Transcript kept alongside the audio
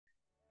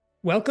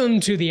Welcome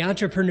to the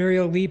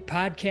Entrepreneurial Leap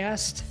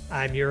Podcast.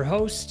 I'm your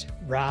host,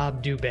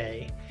 Rob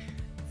Dubay.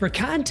 For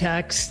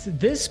context,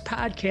 this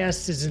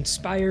podcast is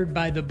inspired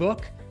by the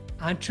book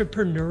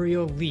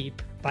Entrepreneurial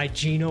Leap by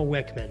Gino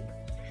Wickman.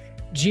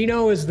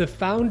 Gino is the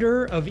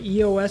founder of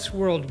EOS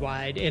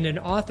Worldwide and an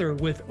author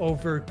with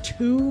over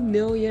 2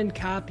 million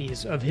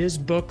copies of his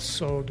books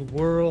sold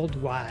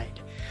worldwide.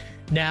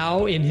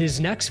 Now, in his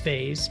next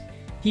phase,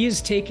 he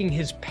is taking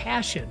his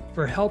passion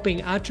for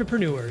helping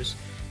entrepreneurs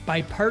by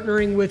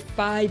partnering with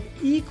 5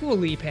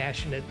 equally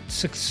passionate,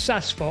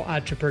 successful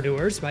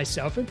entrepreneurs,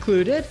 myself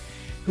included,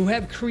 who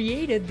have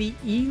created the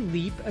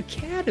eLeap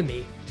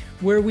Academy,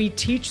 where we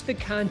teach the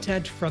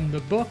content from the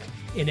book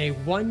in a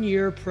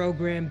 1-year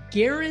program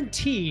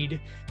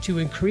guaranteed to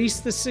increase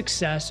the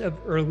success of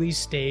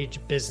early-stage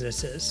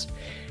businesses.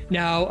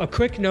 Now, a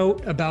quick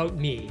note about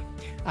me.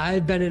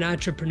 I've been an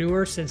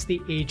entrepreneur since the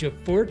age of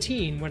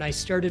 14 when I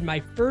started my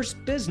first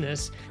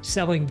business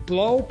selling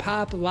blow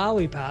pop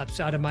lollipops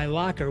out of my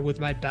locker with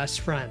my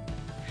best friend.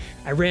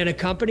 I ran a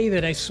company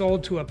that I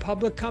sold to a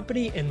public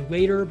company and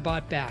later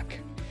bought back.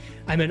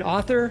 I'm an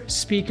author,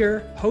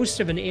 speaker, host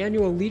of an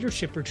annual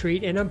leadership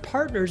retreat, and I'm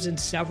partners in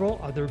several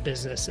other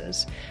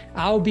businesses.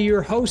 I'll be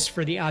your host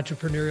for the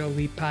Entrepreneurial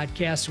Leap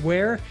podcast,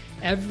 where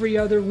every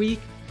other week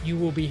you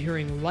will be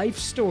hearing life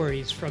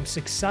stories from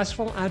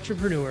successful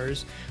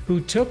entrepreneurs who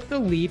took the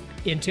leap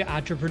into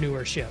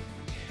entrepreneurship.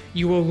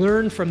 You will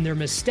learn from their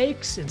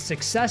mistakes and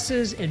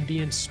successes and be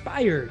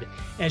inspired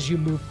as you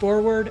move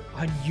forward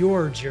on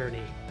your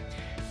journey.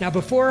 Now,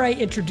 before I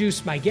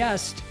introduce my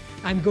guest,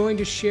 I'm going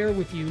to share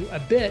with you a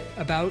bit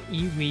about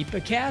eLeap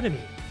Academy.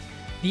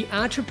 The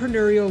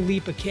Entrepreneurial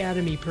Leap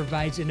Academy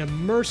provides an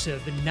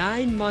immersive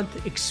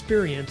 9-month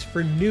experience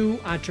for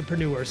new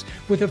entrepreneurs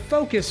with a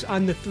focus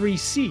on the 3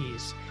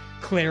 C's: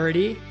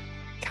 clarity,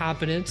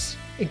 confidence,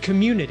 and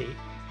community.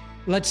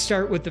 Let's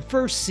start with the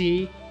first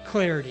C,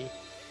 clarity.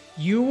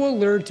 You will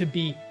learn to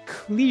be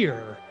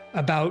clear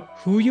about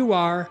who you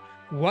are,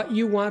 what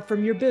you want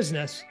from your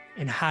business,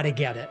 and how to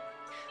get it.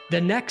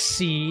 The next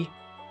C,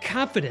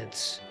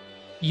 confidence.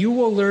 You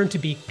will learn to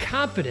be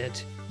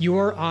confident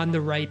you're on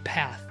the right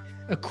path,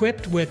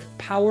 equipped with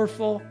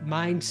powerful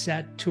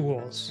mindset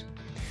tools.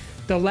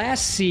 The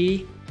last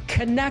C,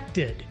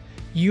 connected.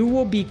 You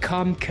will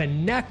become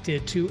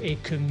connected to a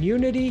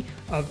community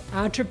of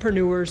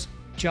entrepreneurs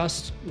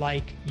just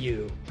like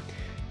you.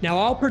 Now,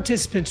 all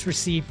participants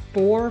receive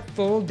 4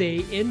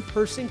 full-day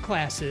in-person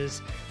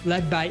classes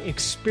led by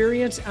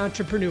experienced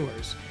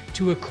entrepreneurs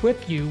to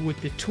equip you with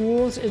the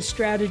tools and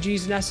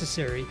strategies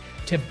necessary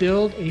to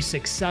build a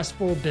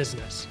successful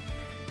business.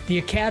 The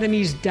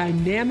Academy's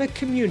dynamic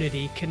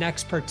community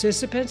connects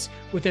participants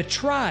with a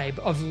tribe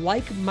of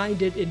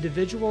like-minded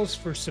individuals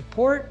for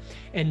support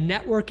and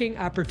networking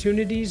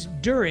opportunities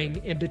during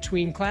and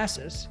between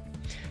classes.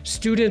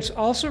 Students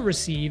also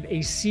receive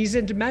a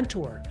seasoned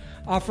mentor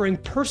offering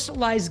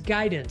personalized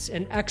guidance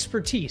and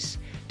expertise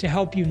to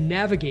help you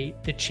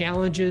navigate the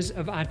challenges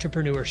of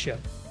entrepreneurship.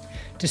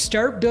 To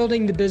start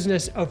building the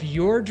business of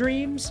your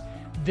dreams,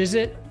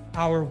 visit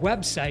our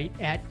website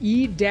at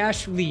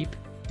e-leap.com.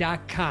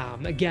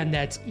 Again,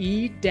 that's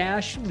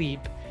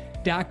e-leap.com.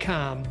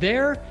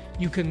 There,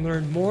 you can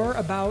learn more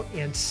about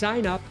and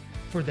sign up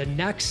for the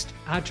next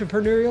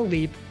Entrepreneurial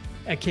Leap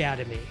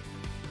Academy.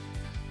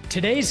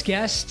 Today's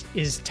guest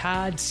is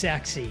Todd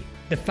Sachse,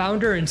 the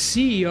founder and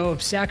CEO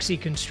of Sachse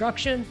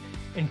Construction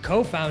and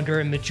co-founder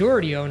and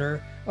majority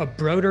owner of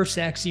Broder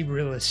Sachse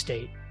Real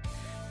Estate.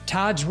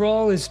 Todd's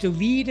role is to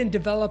lead and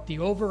develop the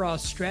overall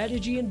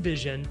strategy and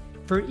vision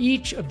for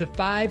each of the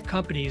 5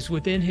 companies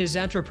within his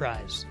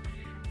enterprise.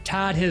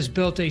 Todd has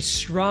built a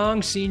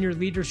strong senior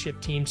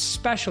leadership team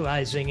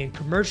specializing in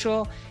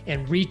commercial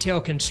and retail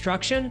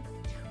construction,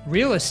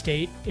 real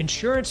estate,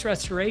 insurance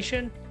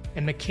restoration,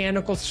 and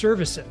mechanical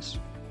services.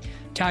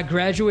 Todd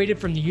graduated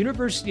from the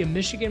University of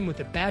Michigan with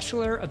a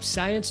Bachelor of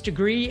Science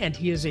degree, and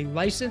he is a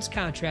licensed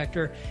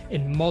contractor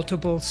in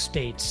multiple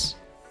states.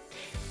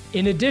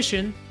 In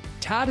addition,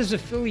 Todd is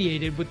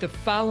affiliated with the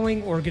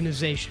following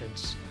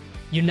organizations: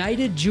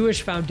 United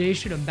Jewish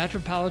Foundation of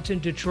Metropolitan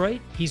Detroit,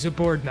 he's a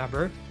board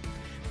member.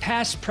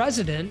 Past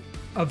president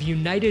of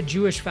United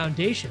Jewish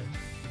Foundation,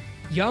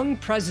 Young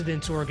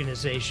Presidents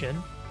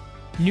Organization,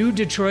 New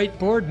Detroit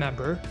board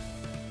member,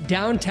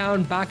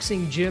 Downtown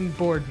Boxing Gym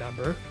board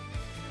member,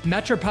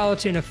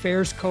 Metropolitan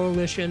Affairs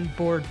Coalition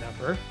board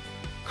member,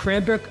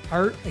 Cranbrook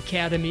Art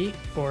Academy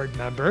board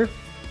member,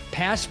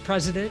 past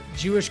president,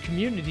 Jewish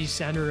Community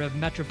Center of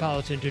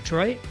Metropolitan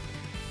Detroit,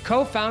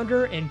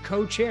 co-founder and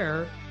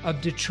co-chair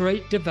of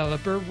Detroit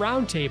Developer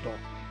Roundtable.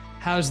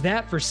 How's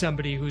that for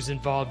somebody who's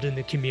involved in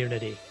the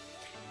community?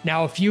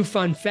 Now, a few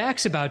fun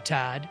facts about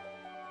Todd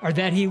are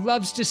that he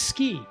loves to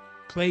ski,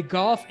 play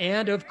golf,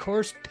 and of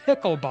course,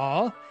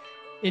 pickleball,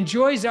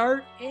 enjoys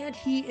art, and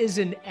he is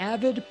an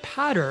avid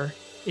potter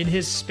in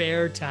his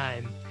spare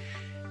time.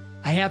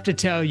 I have to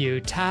tell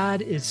you,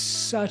 Todd is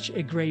such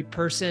a great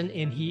person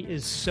and he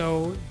is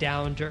so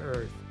down to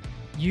earth.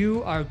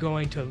 You are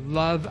going to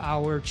love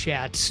our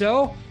chat.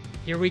 So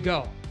here we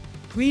go.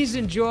 Please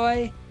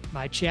enjoy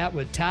my chat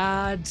with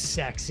Todd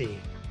Sachse.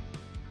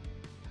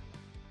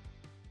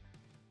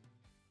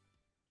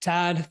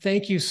 Todd,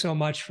 thank you so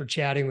much for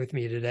chatting with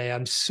me today.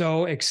 I'm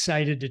so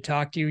excited to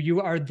talk to you.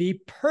 You are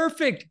the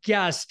perfect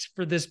guest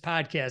for this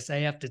podcast, I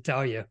have to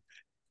tell you.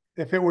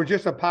 If it were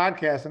just a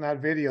podcast and not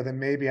video, then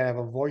maybe I have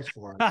a voice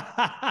for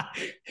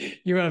it.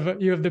 You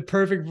have the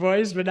perfect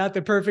voice, but not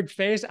the perfect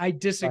face. I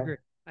disagree. Right.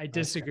 I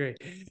disagree.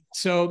 Okay.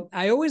 So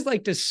I always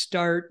like to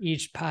start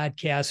each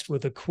podcast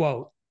with a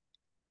quote.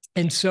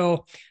 And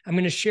so I'm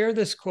going to share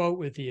this quote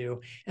with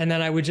you, and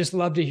then I would just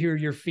love to hear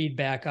your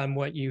feedback on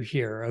what you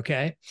hear.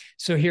 Okay.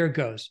 So here it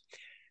goes.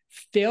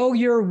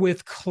 Failure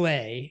with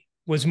clay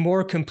was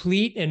more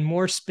complete and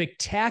more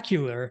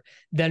spectacular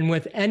than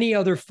with any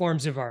other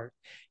forms of art.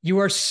 You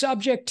are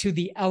subject to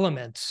the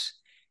elements.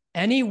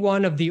 Any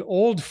one of the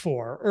old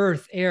four,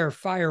 earth, air,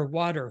 fire,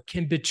 water,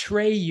 can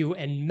betray you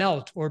and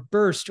melt or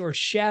burst or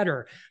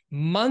shatter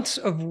months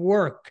of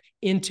work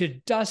into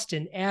dust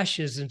and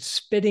ashes and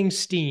spitting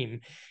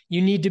steam.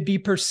 You need to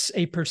be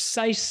a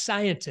precise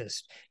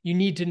scientist. You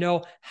need to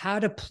know how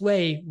to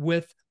play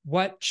with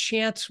what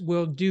chance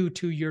will do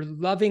to your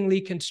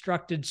lovingly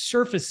constructed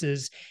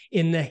surfaces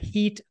in the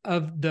heat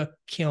of the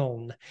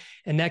kiln.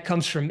 And that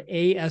comes from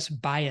A.S.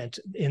 Bryant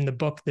in the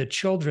book, The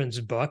Children's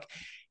Book.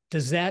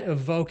 Does that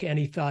evoke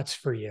any thoughts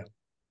for you?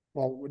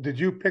 Well, did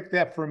you pick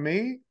that for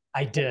me?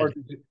 I did.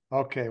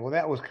 Okay, well,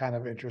 that was kind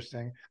of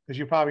interesting because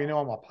you probably know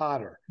I'm a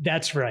potter.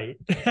 That's right.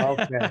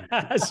 Okay.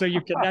 So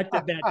you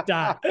connected that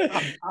dot.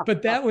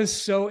 But that was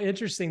so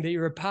interesting that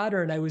you're a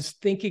potter. And I was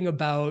thinking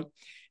about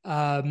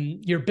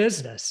your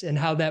business and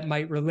how that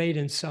might relate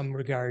in some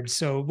regards.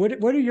 So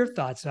what are your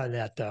thoughts on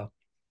that, though?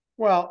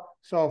 Well,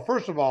 so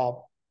first of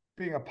all,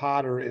 being a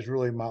potter is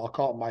really I'll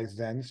call it my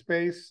Zen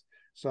space.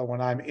 So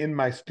when I'm in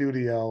my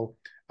studio,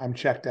 I'm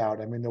checked out.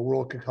 I mean, the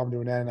world could come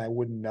to an end and I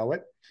wouldn't know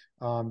it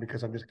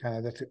because I'm just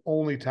that's the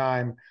only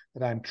time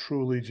that I'm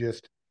truly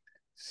just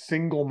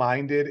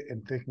single-minded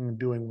and thinking of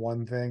doing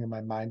one thing and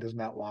my mind does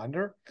not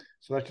wander.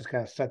 So let's just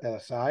kind of set that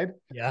aside.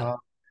 Yeah.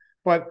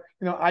 But,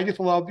 I just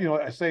love,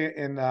 I say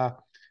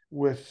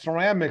with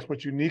ceramics,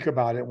 what's unique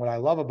about it and what I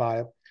love about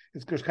it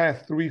is there's kind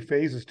of three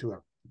phases to it.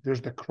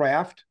 There's the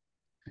craft,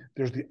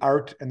 there's the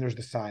art, and there's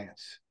the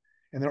science.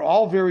 And they're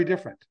all very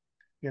different,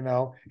 in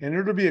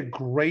order to be a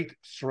great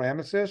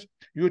ceramicist,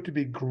 you have to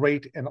be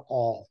great in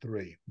all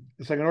three.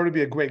 It's like in order to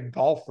be a great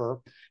golfer,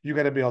 you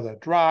got to be able to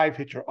drive,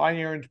 hit your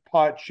irons,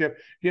 putt, chip.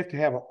 You have to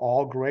have it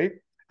all great.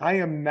 I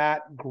am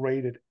not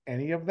great at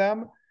any of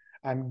them.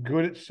 I'm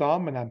good at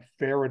some and I'm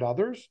fair at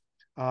others.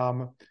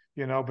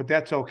 But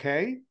that's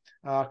okay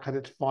because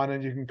it's fun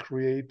and you can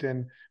create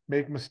and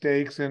make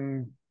mistakes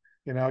and,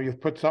 you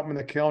put something in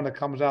the kiln that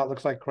comes out,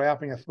 looks like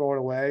crap and you throw it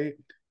away.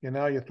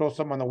 You throw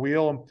something on the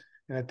wheel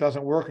and it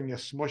doesn't work and you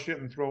smush it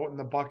and throw it in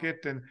the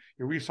bucket and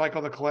you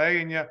recycle the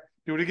clay and you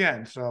do it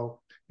again.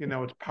 So,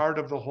 it's part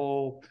of the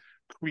whole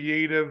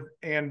creative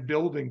and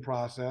building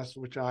process,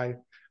 which I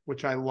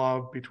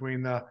love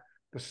between the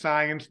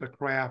science, the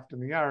craft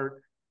and the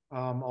art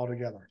all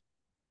together.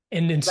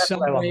 And in some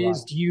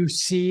ways, do you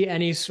see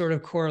any sort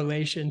of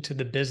correlation to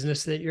the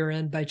business that you're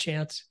in by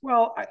chance?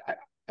 Well,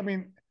 I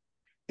mean,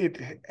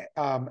 it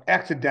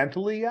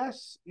accidentally,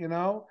 yes. It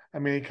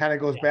kind of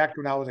goes back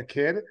to when I was a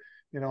kid.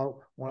 When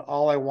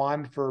all I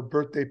wanted for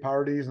birthday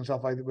parties and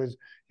stuff like that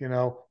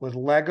was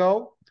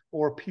Lego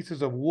or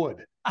pieces of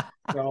wood.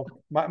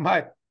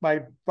 My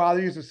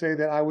father used to say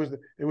that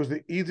it was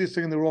the easiest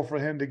thing in the world for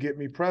him to get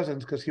me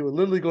presents because he would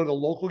literally go to the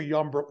local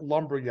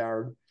lumber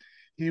yard.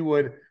 He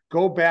would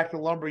go back to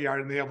the lumber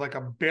yard and they have like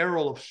a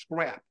barrel of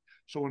scrap.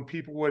 So when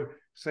people would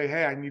say,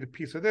 hey, I need a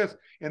piece of this,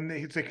 and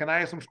he'd say, can I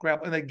have some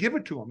scrap? And they give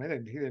it to him.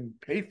 He didn't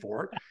pay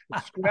for it.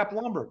 It's scrap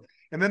lumber.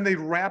 And then they'd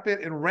wrap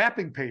it in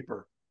wrapping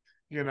paper,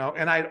 and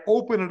I'd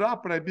open it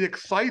up and I'd be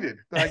excited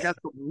that I got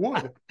some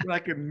wood that I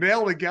could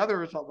nail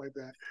together or something like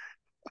that.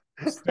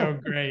 It's so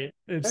great.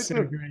 It's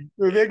so great.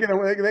 They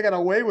got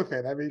away with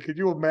it. I mean, could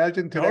you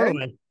imagine today?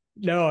 Totally.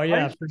 No,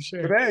 yeah, for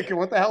sure. Today,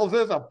 what the hell is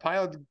this? A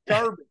pile of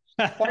garbage.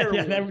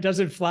 Yeah, that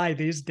doesn't fly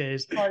these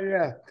days. Oh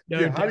yeah.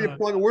 No, how do you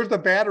plug it? Where's the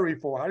battery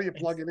for? How do you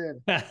plug it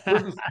in?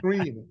 Where's the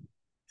screen?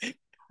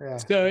 Yeah.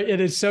 So it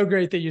is so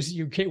great that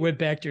you went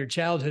back to your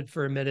childhood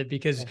for a minute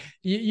because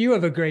you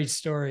have a great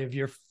story of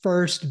your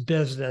first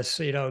business.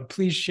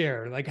 Please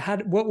share. Like,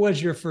 what was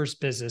your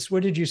first business?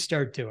 What did you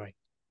start doing?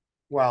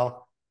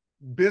 Well,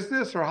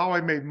 business or how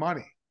I made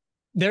money.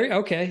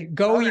 Okay.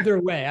 Go either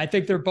way. I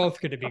think they're both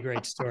going to be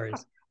great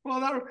stories.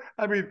 Well,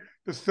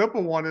 the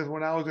simple one is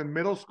when I was in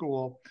middle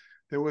school,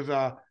 there was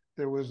a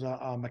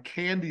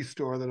candy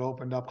store that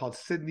opened up called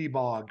Sydney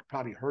Bog.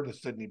 Probably heard of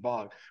Sydney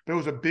Bog, but it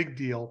was a big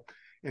deal.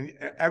 And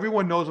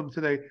everyone knows them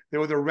today. They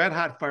were the Red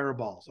Hot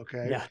Fireballs,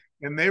 okay? Yeah.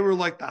 And they were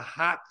like the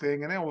hot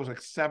thing. And that was like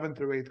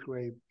 7th or 8th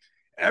grade.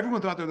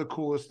 Everyone thought they were the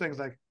coolest things.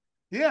 Like,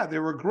 yeah, they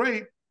were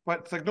great, but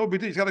it's like no big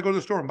deal. You got to go to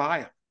the store and buy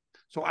them.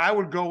 So I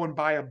would go and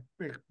buy I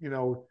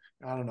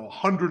don't know,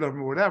 100 of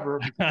them or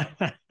whatever,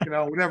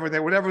 whatever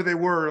they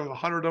were,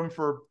 100 of them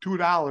for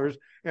 $2.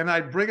 And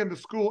I'd bring them to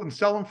school and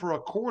sell them for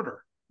 $0.25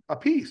 a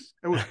piece.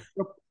 It was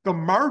the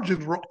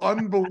margins were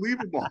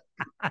unbelievable.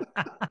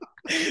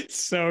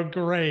 So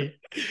great.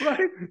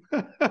 Right?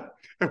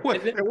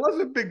 It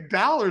wasn't big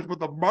dollars, but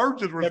the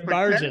margins were The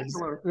margins,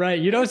 spectacular. right?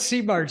 You don't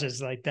see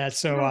margins like that You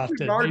so don't see often.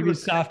 Maybe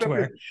margins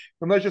software.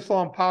 unless you're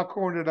selling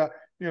popcorn at a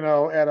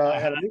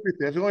Uh-huh. movie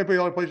theater. It's the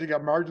only place you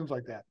got margins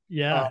like that.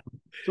 Yeah.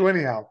 So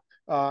anyhow,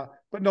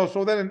 but no.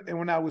 So then, and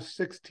when I was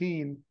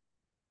 16,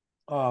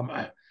 um,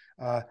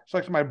 so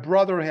actually my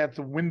brother had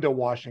some window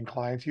washing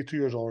clients. He's 2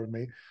 years older than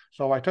me.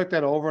 So I took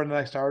that over and then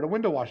I started a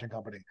window washing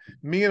company.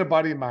 Me and a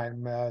buddy of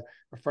mine, a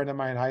friend of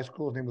mine in high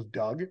school, his name was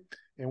Doug.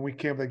 And we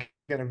came up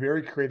with a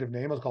very creative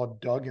name. It was called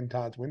Doug and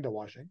Todd's Window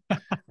Washing.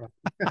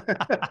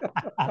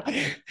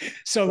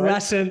 So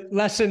Right?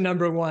 lesson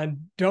number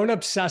one, don't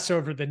obsess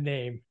over the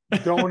name.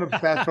 Don't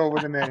obsess over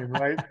the name,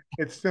 right?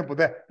 It's simple.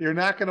 That you're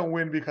not going to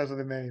win because of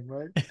the name,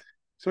 right?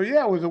 So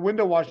yeah, it was a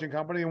window washing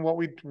company, and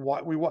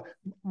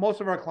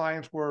most of our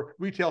clients were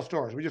retail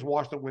stores. We just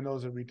washed the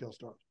windows at retail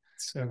stores.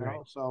 So great.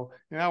 So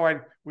I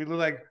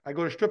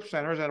go to strip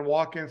centers and I'd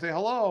walk in and say,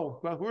 hello,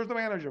 well, where's the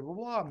manager? Blah,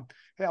 blah, blah.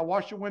 Hey, I'll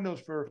wash your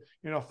windows for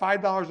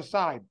 $5 a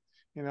side.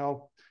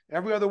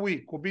 Every other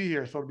week we'll be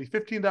here. So it'll be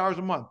 $15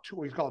 a month.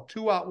 We call it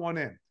 2 out, 1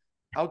 in.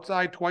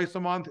 Outside twice a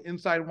month,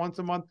 inside once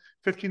a month,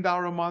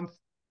 $15 a month,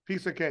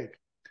 piece of cake.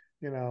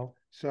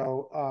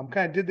 So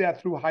kind of did that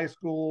through high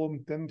school,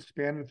 then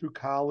expanded through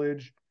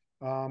college.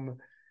 And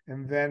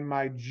then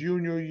my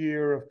junior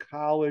year of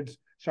college,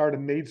 started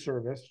a maid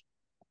service.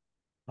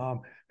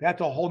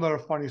 That's a whole nother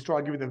funny story.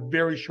 I'll give you the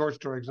very short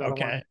story because I don't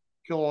want to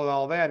kill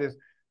all that. Is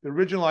the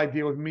original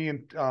idea with me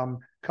and a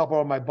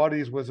couple of my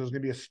buddies was there was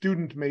going to be a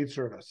student maid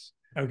service.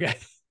 Okay.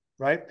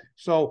 Right.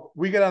 So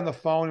we get on the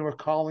phone and we're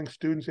calling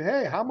students. Say,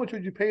 hey, how much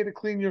would you pay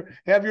to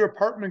have your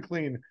apartment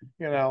clean?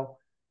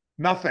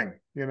 Nothing.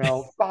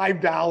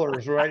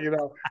 $5. Right.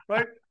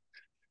 Right.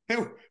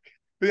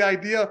 The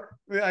idea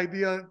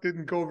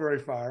didn't go very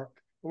far.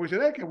 But we said,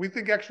 okay, we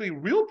think actually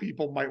real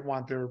people might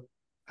want their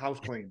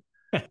house clean.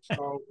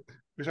 So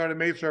we started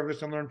maid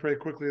service and learned pretty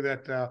quickly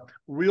that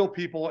real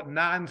people,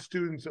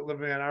 non-students that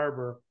live in Ann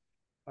Arbor,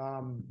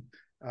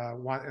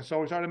 want. And so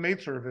we started maid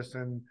service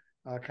and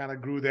kind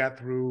of grew that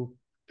through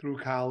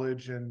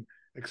college and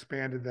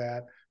expanded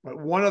that. But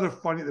one other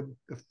the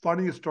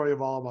funniest story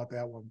of all about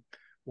that one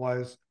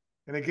was,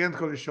 and again, it's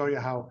going to show you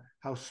how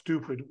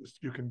stupid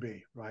you can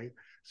be, right?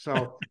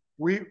 So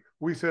we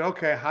said,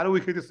 okay, how do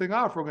we kick this thing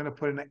off? We're going to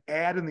put an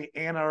ad in the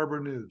Ann Arbor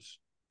News,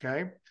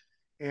 okay?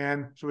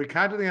 And so we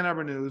contacted the Ann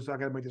Arbor News. I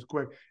got to make this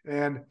quick.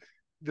 And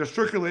their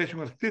circulation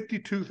was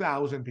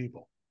 52,000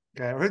 people,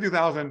 okay, or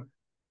 50,000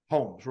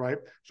 homes, right?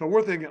 So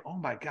we're thinking, oh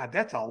my God,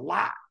 that's a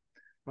lot,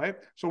 right?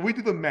 So we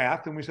did the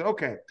math and we said,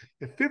 okay,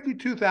 if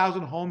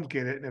 52,000 homes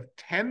get it, and if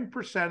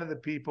 10% of the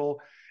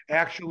people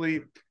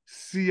actually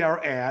see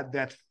our ad,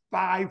 that's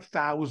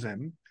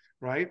 5,000,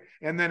 right?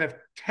 And then if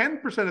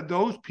 10% of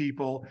those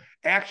people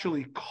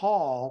actually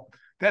call,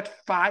 that's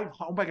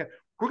oh my God,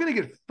 we're going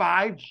to get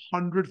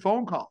 500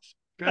 phone calls.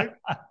 Okay.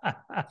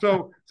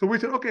 So we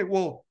said, okay,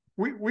 well,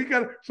 we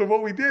got, so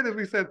what we did is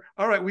we said,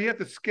 all right, we have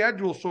to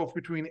schedule. So if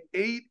between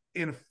 8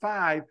 and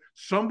 5,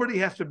 somebody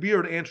has to be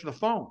here to answer the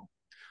phone.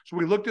 So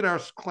we looked at our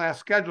class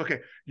schedule.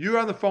 Okay, you're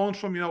on the phones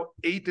from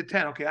 8 to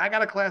 10. Okay, I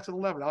got a class at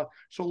 11.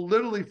 So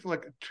literally for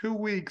like 2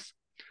 weeks,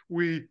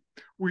 we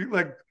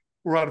were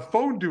on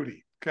phone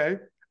duty. Okay,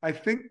 I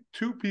think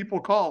 2 people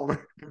called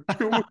in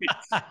 2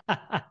 weeks.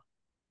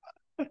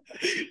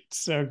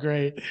 So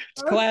great.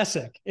 It's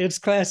classic. It's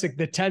classic.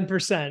 The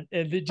 10%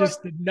 and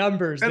just the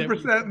numbers.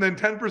 10% and then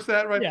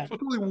 10%, right? Yeah. So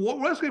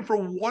we're asking for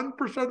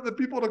 1% of the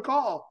people to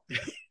call.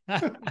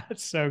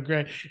 That's so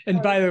great.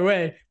 And by the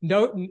way,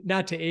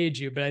 not to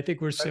age you, but I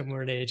think we're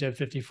similar in age. I'm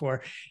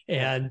 54,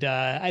 and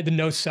I had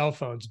no cell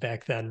phones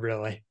back then,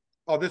 really.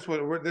 Oh, this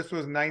was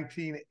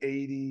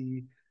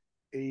 1980,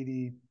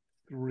 83.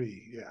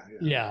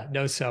 Yeah,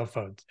 no cell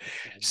phones.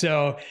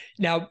 So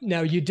now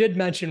you did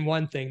mention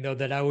one thing though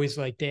that I always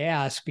like to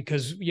ask,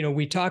 because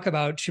we talk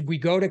about, should we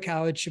go to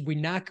college, should we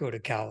not go to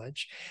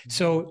college?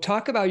 So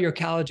talk about your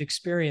college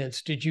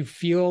experience. Did you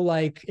feel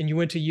like, and you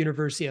went to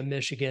University of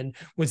Michigan,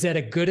 was that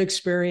a good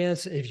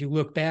experience? If you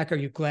look back, are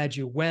you glad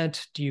you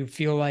went? Do you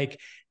feel like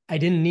I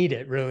didn't need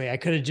it really? I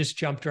could have just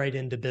jumped right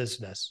into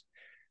business.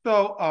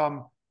 So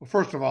well,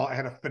 first of all, I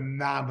had a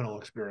phenomenal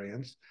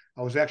experience.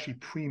 I was actually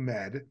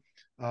pre-med.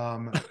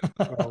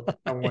 So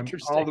I went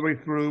all the way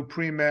through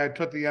pre-med,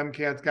 took the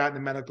MCATs, got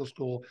into medical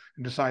school,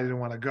 and decided I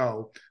want to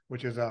go,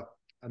 which is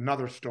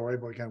another story.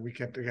 But again, we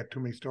can't get too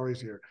many stories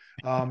here.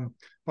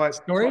 But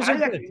stories are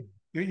good.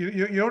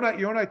 You know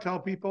what I tell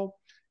people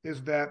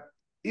is that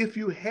if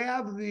you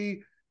have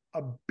the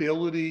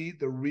ability,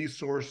 the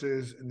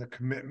resources, and the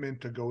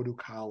commitment to go to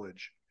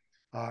college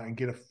and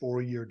get a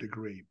 4-year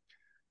degree,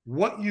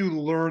 what you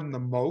learn the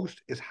most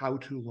is how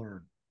to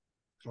learn.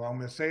 So I'm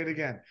going to say it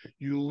again.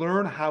 You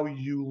learn how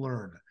you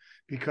learn,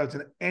 because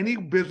in any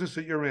business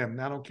that you're in,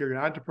 I don't care, you're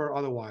an entrepreneur or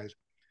otherwise,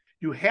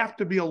 you have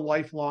to be a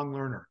lifelong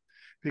learner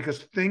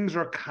because things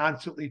are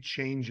constantly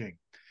changing.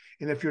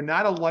 And if you're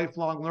not a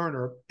lifelong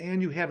learner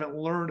and you haven't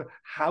learned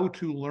how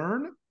to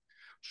learn,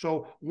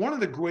 So one of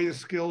the greatest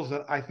skills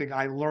that I think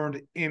I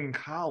learned in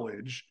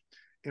college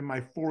in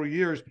my 4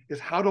 years is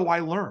how do I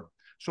learn?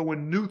 So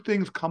when new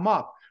things come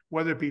up,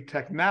 whether it be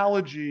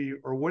technology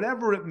or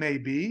whatever it may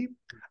be,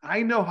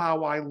 I know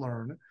how I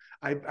learn.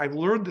 I've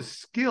learned the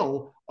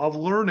skill of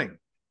learning.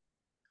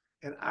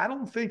 And I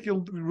don't think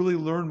you'll really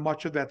learn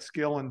much of that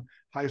skill in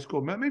high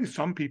school. Maybe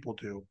some people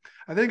do.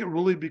 I think it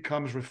really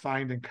becomes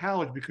refined in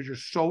college because you're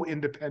so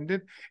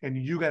independent and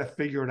you got to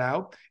figure it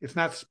out. It's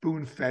not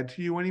spoon fed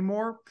to you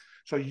anymore.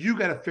 So you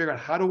got to figure out,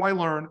 how do I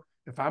learn?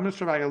 If I'm going to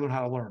survive, I got to learn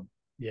how to learn.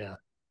 Yeah.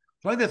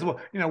 So I think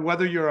that's,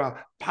 whether you're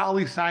a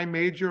poli-sci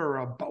major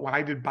or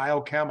I did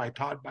biochem, I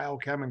taught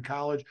biochem in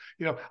college.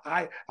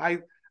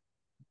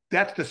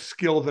 That's the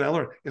skill that I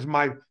learned is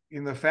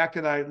in the fact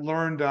that I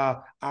learned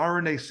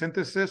RNA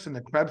synthesis and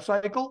the Krebs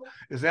cycle.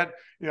 Is that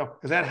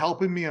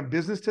helping me in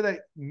business today?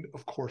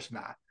 Of course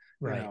not.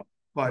 Right.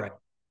 But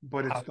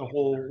it's the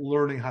whole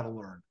learning how to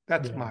learn.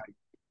 That's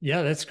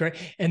Yeah, that's great.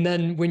 And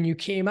then when you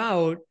came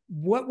out,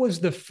 what was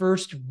the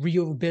first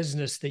real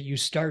business that you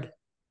started?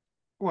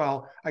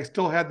 Well, I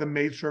still had the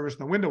maid service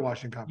and the window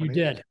washing company. You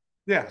did.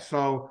 Yeah.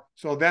 So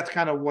that's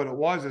kind of what it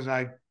was. Is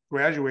I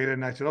graduated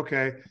and I said,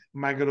 okay,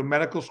 am I going to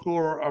medical school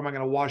or am I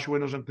going to wash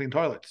windows and clean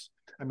toilets?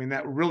 I mean,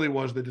 that really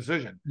was the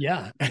decision.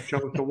 Yeah. I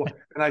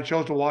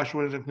chose to wash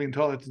windows and clean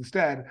toilets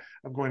instead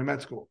of going to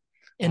med school.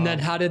 And then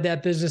how did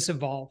that business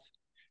evolve?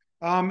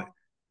 I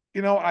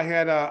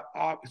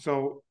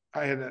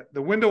had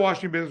the window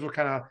washing business was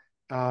kind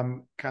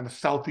of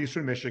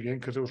southeastern Michigan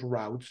because it was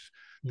routes.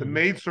 The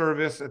maid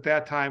service at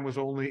that time was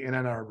only in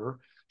Ann Arbor.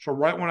 So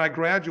right when I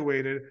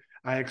graduated,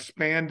 I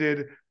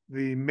expanded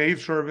the maid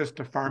service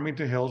to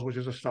Farmington Hills, which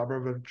is a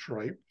suburb of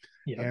Detroit.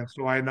 Yeah. And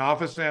so I had an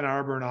office in Ann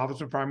Arbor, an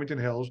office in Farmington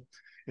Hills,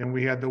 and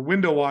we had the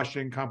window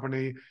washing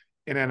company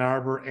in Ann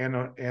Arbor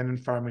and in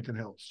Farmington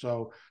Hills.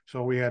 So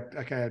I kind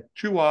of had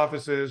two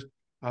offices.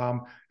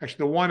 Actually,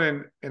 the one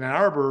in Ann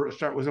Arbor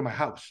was in my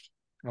house.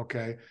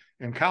 Okay,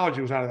 in college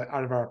it was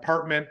out of our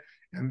apartment,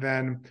 and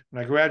then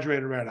when I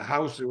graduated, we had a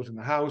house. It was in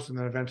the house, and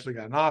then eventually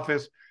got an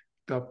office.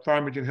 The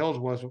Farmington Hills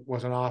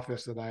was an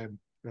office that I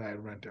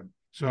had rented.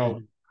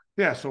 So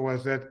so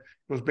it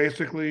was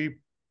basically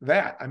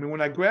that. I mean,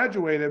 when I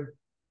graduated,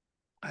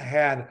 I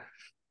had,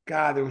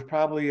 there was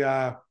probably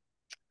I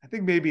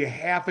think maybe a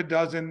half a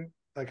dozen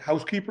like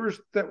housekeepers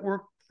that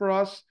worked for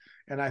us,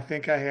 and I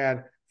think I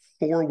had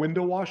 4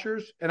 window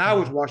washers, and I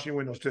was washing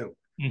windows too.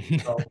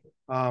 So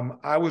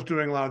I was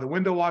doing a lot of the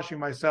window washing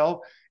myself,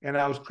 and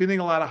I was cleaning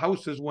a lot of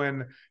houses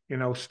when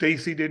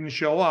Stacy didn't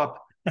show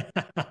up.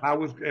 I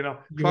was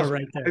trust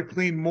me, I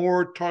cleaned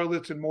more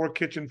toilets and more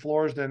kitchen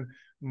floors than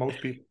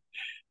most people.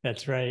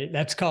 That's right.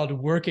 That's called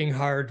working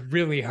hard,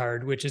 really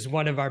hard, which is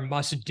one of our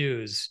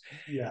must-dos.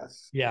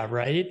 Yes. Yeah.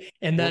 Right.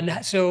 And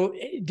then, so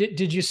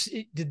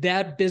did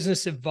that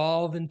business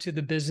evolve into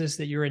the business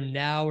that you're in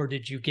now, or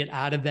did you get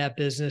out of that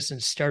business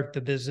and start the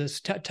business?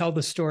 Tell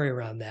the story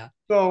around that.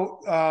 So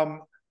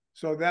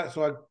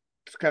I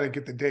just kind of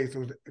get the dates.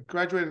 I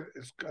graduated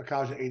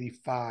college in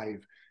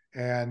 '85,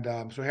 and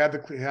so I had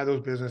those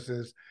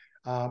businesses.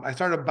 I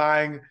started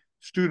buying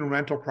student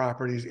rental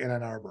properties in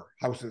Ann Arbor,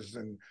 houses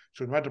and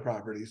student rental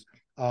properties.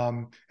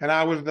 And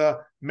I was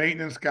the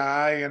maintenance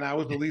guy and I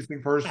was the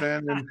leasing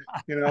person. And,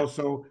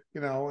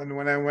 and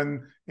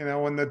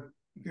when the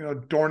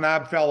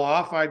doorknob fell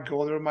off, I'd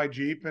go there with my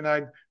Jeep and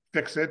I'd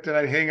fix it. And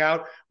I'd hang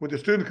out with the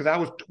students because I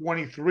was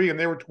 23 and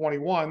they were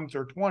 21s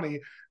or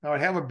 20. Now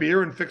I'd have a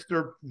beer and fix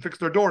their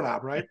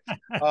doorknob. Right.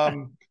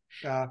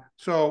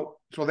 So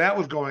that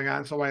was going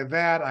on. So I had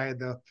that. I had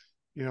the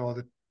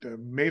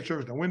maid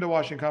service, the window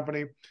washing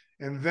company.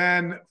 And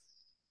then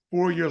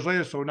 4 years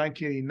later, so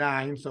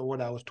 1989, so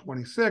when I was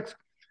 26,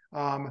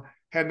 had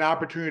an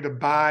opportunity to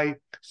buy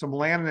some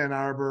land in Ann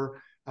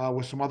Arbor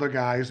with some other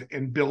guys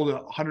and build a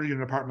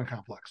 100-unit apartment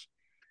complex.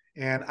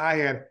 And I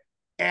had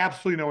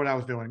absolutely know what I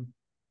was doing,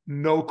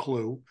 no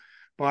clue.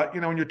 But,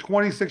 when you're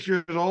 26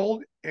 years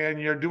old and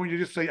I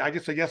just say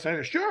yes,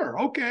 I sure,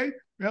 okay,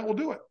 yeah, we'll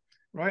do it,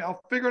 right?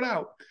 I'll figure it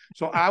out.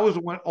 So I was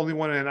the only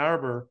one in Ann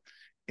Arbor,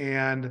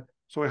 and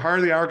so I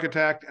hired the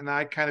architect, and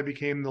I kind of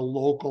became the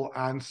local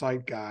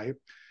on-site guy.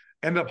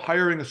 Ended up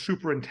hiring a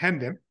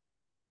superintendent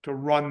to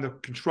run the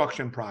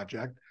construction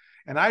project,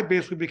 and I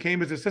basically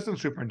became his assistant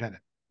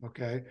superintendent.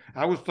 Okay,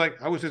 I was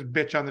his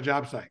bitch on the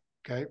job site.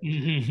 Okay,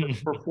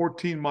 for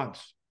 14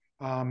 months.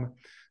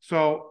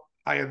 So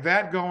I had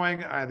that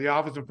going. I had the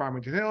office in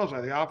Farmington Hills. I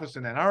had the office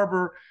in Ann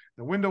Arbor.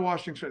 The window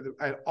washing.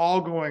 I had all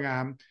going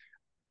on.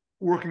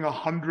 Working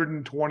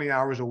 120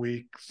 hours a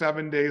week,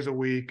 7 days a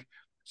week.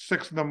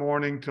 6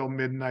 a.m. till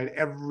midnight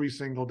every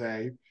single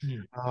day.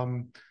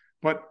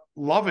 But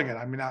loving it.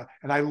 I mean,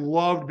 I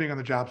loved being on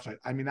the job site.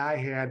 I mean, I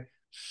had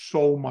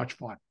so much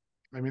fun.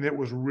 I mean, it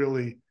was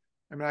really,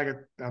 I get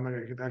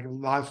a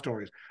lot of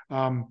stories.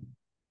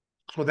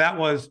 So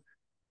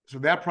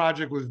that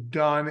project was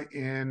done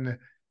in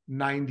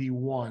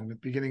 91,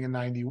 beginning in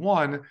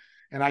 91.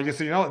 And I just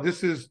said,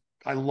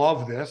 I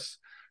love this.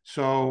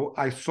 So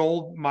I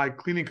sold my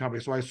cleaning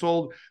company. So I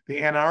sold the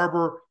Ann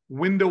Arbor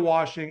window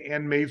washing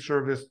and maid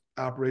service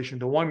operation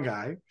to one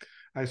guy.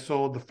 I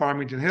sold the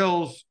Farmington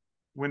Hills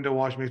window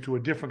washing to a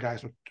different guy.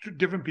 So two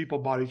different people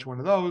bought each one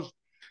of those.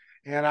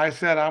 And I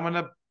said, I'm going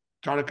to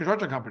start a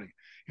construction company.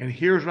 And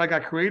here's where I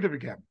got creative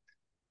again.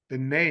 The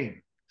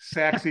name,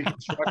 Sachse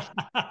Construction.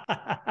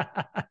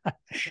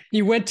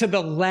 You went to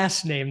the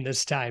last name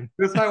this time.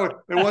 This time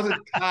it wasn't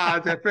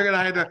Todd's. I figured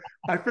I had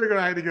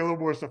to get a little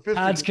more sophisticated.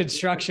 Todd's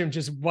Construction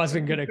just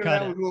wasn't going to cut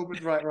that it. Was a little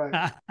bit right.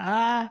 Right?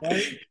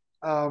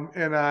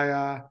 And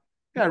I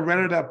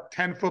rented a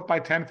 10-foot by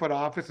 10-foot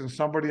office in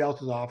somebody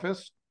else's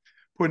office,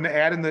 put an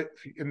ad in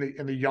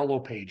the yellow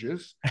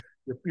pages.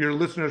 Your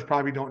listeners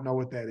probably don't know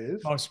what that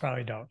is. Most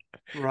probably don't.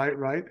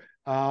 Right.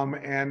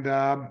 And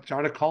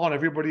started calling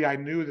everybody I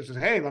knew that says,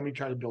 hey, let me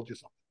try to build you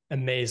something.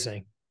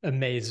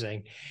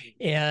 Amazing.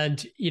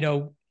 And,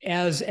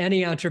 as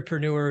any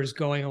entrepreneur is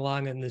going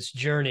along in this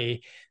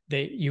journey,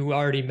 you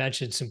already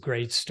mentioned some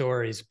great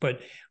stories,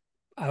 but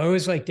I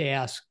always like to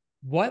ask,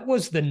 what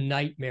was the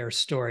nightmare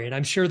story? And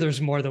I'm sure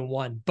there's more than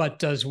one, but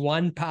does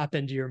one pop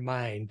into your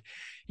mind,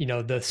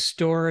 the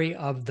story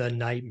of the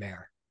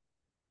nightmare?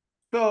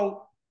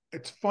 So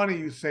it's funny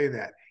you say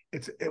that.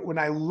 When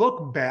I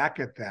look back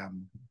at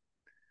them,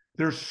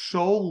 there's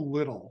so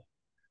little,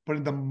 but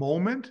in the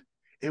moment,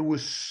 it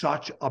was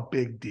such a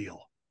big deal.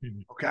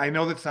 Mm-hmm. Okay, I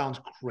know that sounds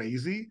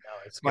crazy,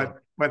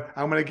 but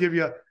I'm going to give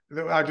you.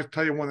 I'll just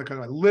tell you one that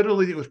comes.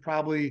 Literally, it was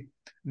probably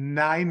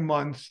 9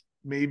 months,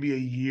 maybe a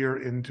year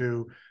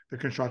into the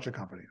construction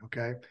company.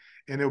 Okay,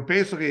 and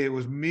it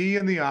was me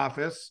in the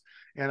office,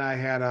 and I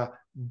had a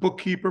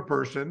bookkeeper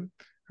person.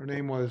 Her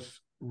name was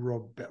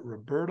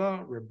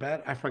Roberta,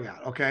 I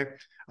forgot. Okay,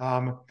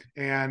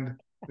 and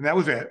that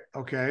was it.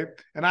 Okay,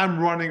 and I'm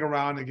running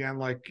around again,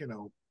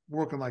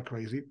 working like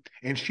crazy,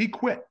 and she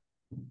quit.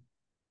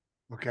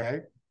 Okay.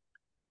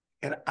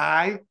 And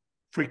I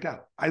freaked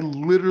out. I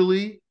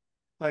literally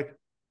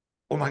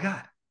oh my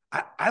God,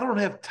 I don't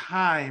have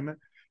time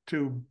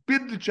to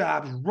bid the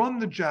jobs, run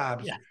the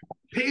jobs,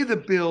 pay the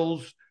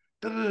bills.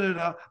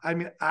 I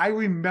mean, I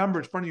remember,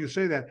 it's funny you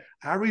say that.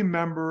 I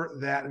remember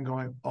that and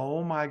going,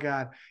 oh my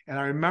God. And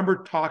I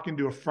remember talking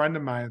to a friend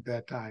of mine at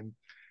that time,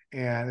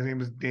 and his name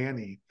was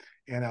Danny.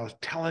 And I was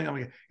telling him,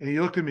 and he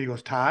looked at me, he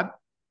goes, Todd,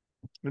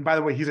 and by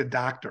the way, he's a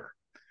doctor.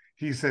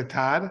 He said,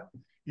 Todd,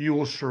 you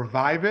will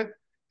survive it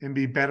and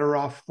be better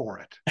off for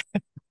it.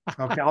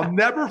 Okay. I'll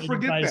never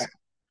forget that.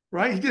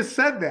 Right. He just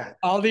said that.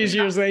 All these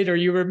years later,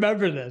 you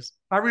remember this.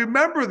 I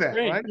remember that.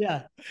 Great. Right.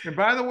 Yeah. And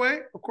by the way,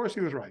 of course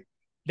he was right.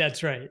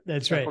 That's right.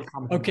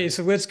 Okay.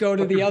 So let's go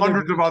to the other.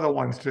 Hundreds of other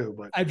ones too,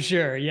 but I'm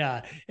sure.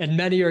 Yeah. And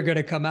many are going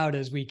to come out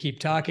as we keep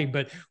talking,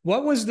 but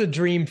what was the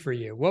dream for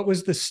you? What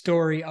was the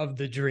story of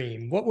the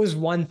dream? What was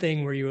one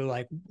thing where you were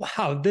like,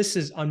 wow, this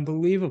is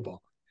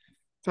unbelievable?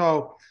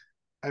 So,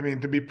 I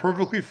mean, to be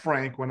perfectly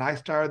frank, when I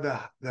started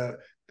the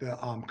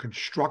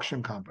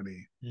construction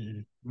company,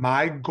 mm-hmm.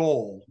 my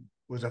goal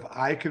was if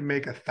I could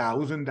make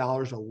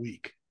 $1,000 a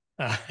week,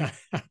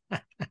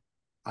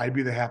 I'd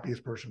be the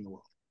happiest person in the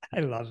world. I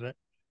love it.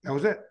 That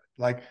was it.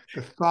 Like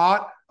the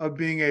thought of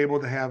being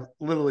able to have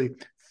literally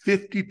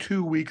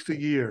 52 weeks a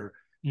year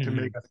mm-hmm. to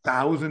make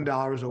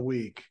 $1,000 a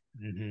week,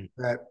 mm-hmm.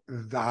 that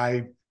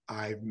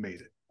I've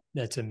made it.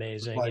 That's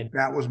amazing.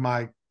 That was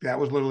my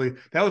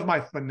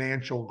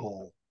financial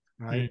goal.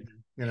 Right.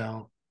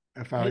 Mm-hmm.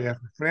 If I had a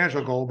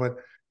financial goal, but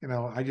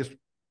I just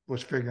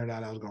was figuring it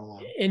out as I was going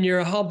along. And you're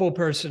a humble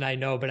person, I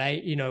know, but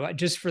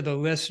just for the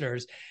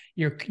listeners,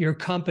 your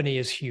company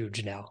is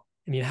huge now.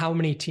 I mean, how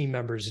many team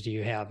members do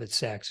you have at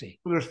Sachse?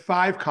 Well, there's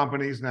 5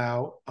 companies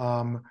now.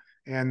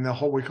 And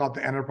we call it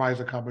the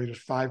enterprise of companies. There's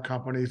 5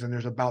 companies, and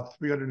there's about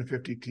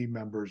 350 team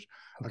members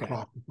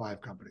across the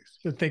 5 companies.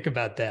 So think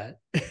about that.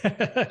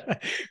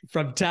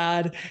 From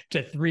Todd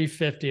to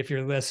 350, if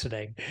you're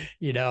listening,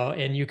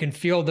 and you can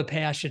feel the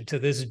passion to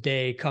this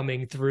day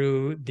coming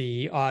through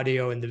the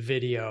audio and the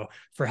video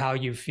for how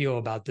you feel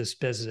about this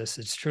business.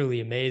 It's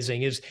truly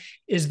amazing.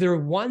 Is there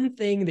one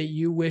thing that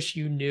you wish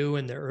you knew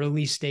in the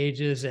early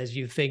stages as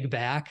you think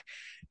back?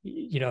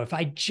 If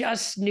I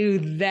just knew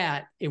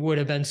that, it would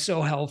have been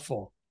so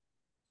helpful.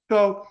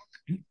 So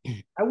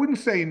I wouldn't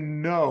say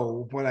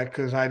no, but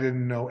because I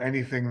didn't know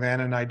anything then,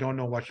 and I don't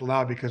know much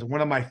now, because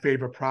one of my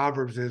favorite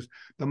proverbs is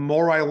the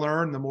more I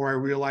learn, the more I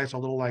realize how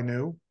little I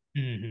knew.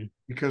 Mm-hmm.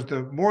 Because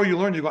the more you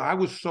learn, you go, I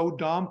was so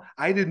dumb.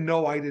 I didn't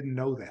know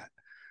that.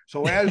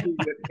 So as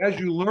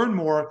you learn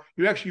more,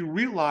 you actually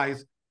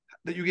realize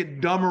that you get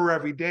dumber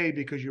every day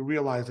because you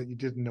realize that you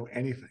didn't know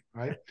anything.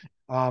 Right.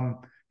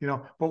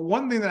 But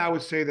one thing that I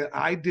would say that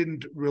I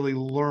didn't really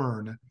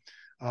learn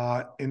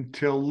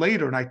until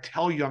later, and I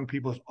tell young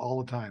people this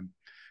all the time,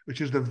 which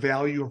is the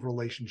value of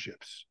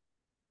relationships.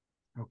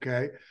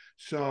 Okay.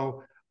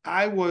 So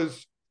I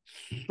was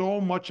so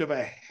much of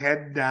a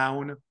head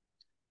down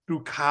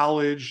through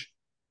college,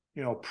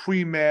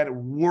 pre-med,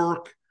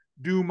 work,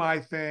 do my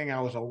thing.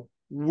 I was a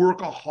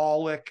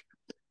workaholic,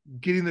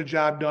 getting the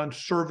job done,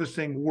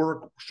 servicing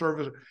work,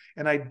 service.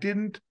 And I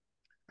didn't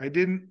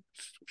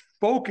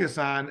focus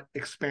on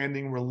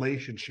expanding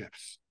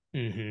relationships.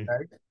 Mm-hmm.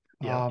 Okay?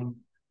 Yeah.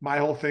 my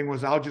whole thing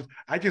was I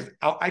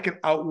can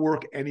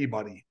outwork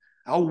anybody.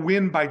 I'll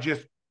win by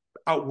just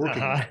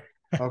outworking them.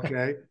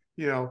 Okay.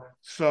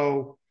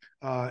 So,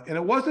 and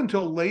it wasn't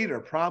until later,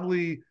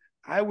 probably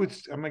I'm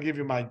going to give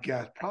you my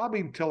guess, probably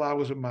until I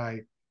was in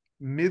my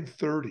mid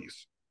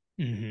 30s,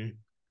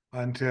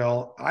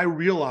 until I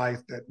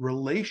realized that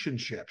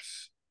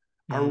relationships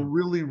are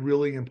really,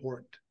 really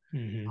important.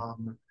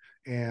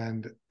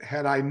 And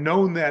had I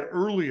known that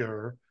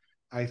earlier,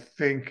 I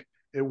think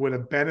it would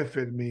have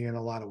benefited me in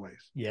a lot of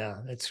ways. Yeah,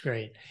 that's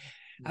great.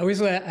 I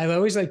always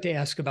like to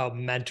ask about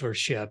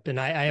mentorship. And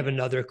I have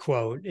another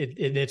quote.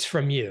 It's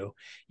from you.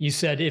 You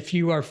said, if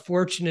you are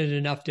fortunate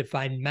enough to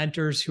find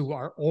mentors who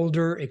are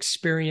older,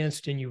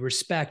 experienced, and you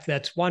respect,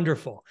 that's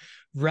wonderful.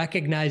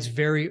 Recognize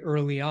very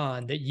early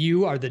on that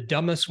you are the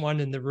dumbest one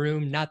in the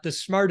room, not the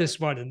smartest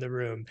one in the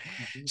room.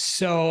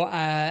 So,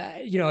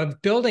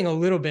 building a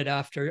little bit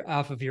off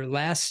of your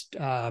last,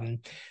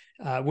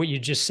 what you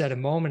just said a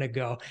moment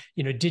ago,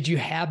 did you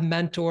have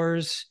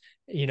mentors?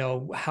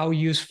 How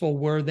useful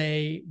were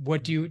they?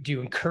 What do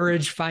you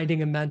encourage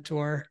finding a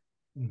mentor?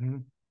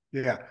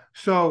 Yeah.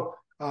 So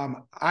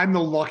I'm the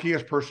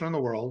luckiest person in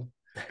the world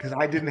because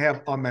I didn't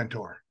have a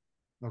mentor.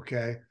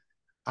 Okay.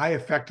 I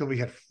effectively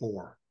had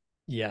 4.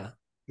 Yeah.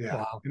 Yeah.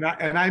 Wow.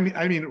 And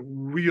I mean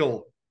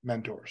real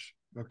mentors.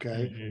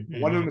 Okay.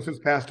 One of them has since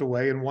passed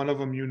away, and one of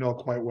them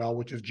quite well,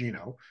 which is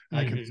Gino.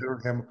 I consider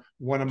him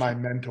one of my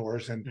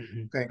mentors, and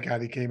thank God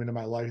he came into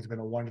my life. He's been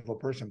a wonderful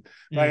person.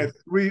 But I had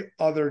 3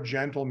 other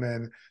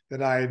gentlemen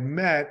that I had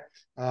met.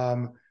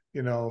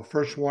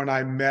 First one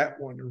I met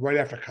right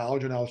after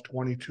college when I was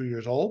 22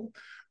 years old,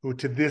 who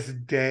to this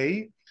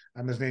day,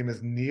 his name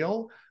is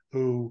Neil,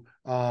 who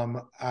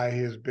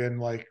has been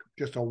like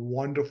just a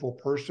wonderful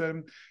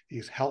person.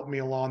 He's helped me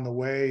along the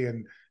way.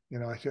 And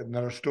I said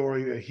another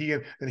story that he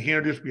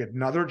introduced me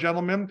another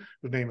gentleman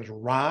whose name is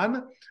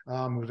Ron,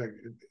 who's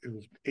it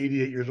was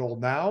 88 years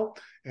old now,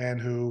 and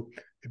who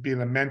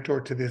being a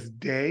mentor to this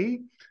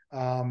day.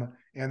 And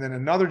then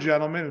another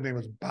gentleman whose name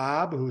was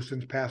Bob, who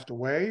since passed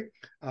away,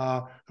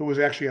 who was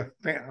actually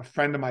a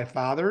friend of my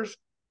father's.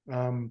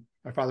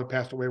 My father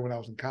passed away when I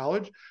was in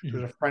college. So he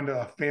was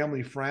a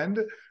family friend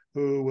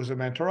who was a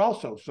mentor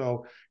also.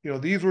 So,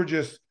 these were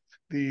just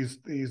these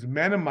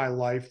men in my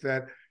life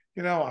that,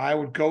 I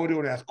would go to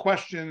and ask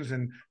questions,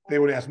 and they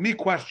would ask me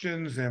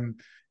questions, and,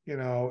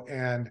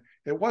 and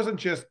it wasn't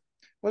just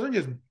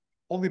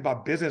only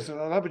about business. It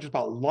was just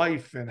about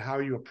life and how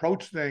you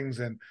approach things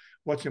and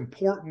what's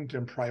important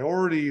and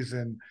priorities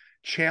and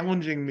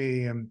challenging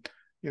me. And,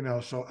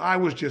 so I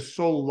was just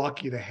so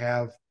lucky to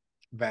have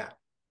that.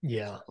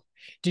 Yeah.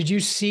 Did you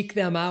seek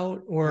them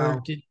out, or no.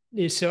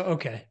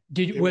 Okay.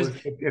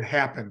 It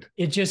happened.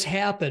 It just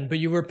happened, but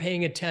you were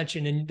paying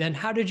attention. And then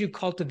how did you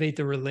cultivate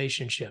the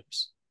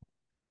relationships?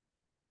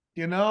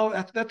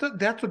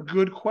 That's a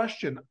good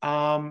question.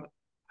 I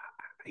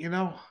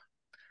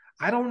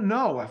don't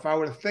know. If I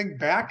were to think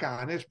back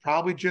on it, it's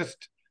probably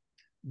just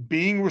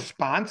being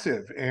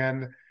responsive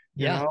and,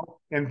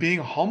 and being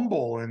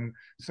humble and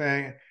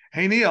saying,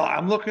 hey, Neil,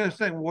 I'm looking at this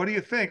thing. What do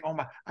you think? Oh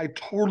my, I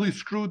totally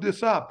screwed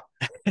this up.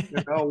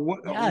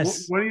 What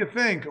do you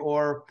think?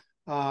 Or,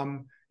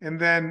 and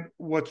then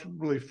what's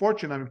really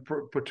fortunate,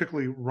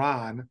 particularly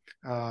Ron,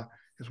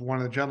 is one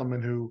of the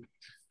gentlemen who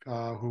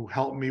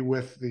helped me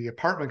with the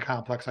apartment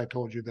complex I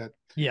told you that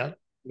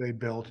they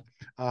built.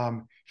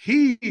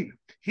 He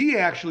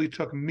actually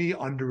took me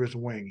under his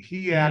wing.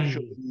 He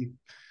actually,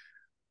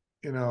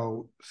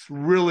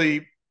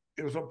 really,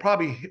 it was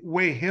probably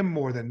way him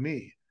more than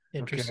me.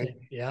 Interesting.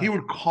 Okay. Yeah. He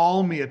would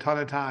call me a ton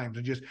of times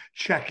and just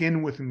check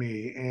in with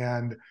me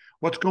and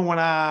what's going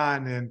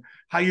on and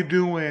how you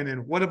doing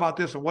and what about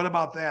this and what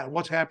about that?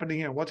 What's happening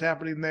here? What's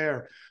happening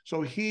there?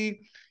 So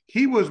he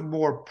was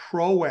more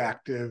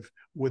proactive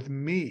with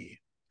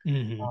me,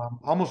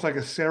 almost like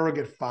a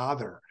surrogate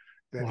father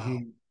that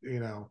he,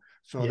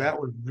 so that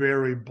was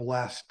very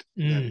blessed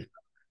that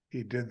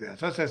he did that.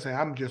 So as I say,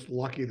 I'm just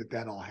lucky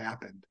that all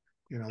happened.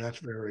 That's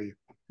very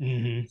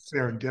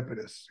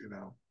serendipitous,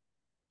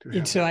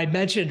 And so I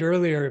mentioned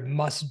earlier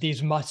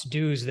these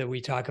must-dos that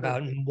we talk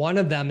about. And one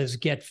of them is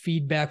get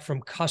feedback from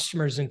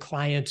customers and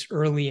clients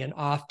early and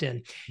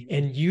often.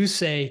 And you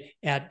say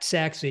at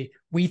Sachse,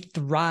 we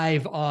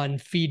thrive on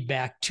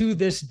feedback to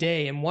this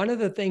day. And one of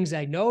the things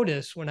I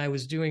noticed when I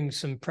was doing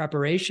some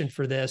preparation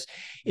for this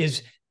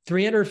is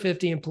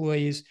 350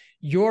 employees,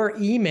 your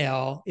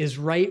email is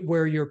right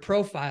where your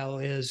profile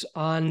is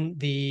on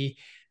the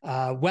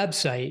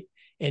website.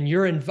 And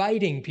you're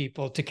inviting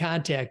people to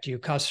contact you,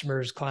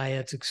 customers,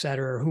 clients, et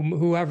cetera,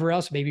 whoever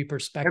else, maybe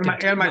prospective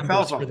and my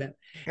cell phone. for that.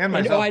 And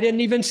I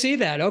didn't even see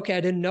that. Okay,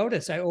 I didn't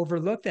notice. I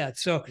overlooked that.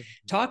 So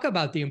talk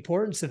about the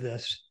importance of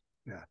this.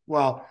 Yeah.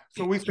 Well,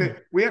 so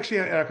we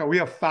actually we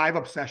have 5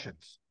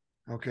 obsessions.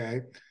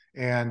 Okay.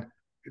 And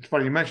it's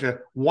funny you mentioned it.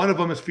 One of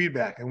them is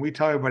feedback. And we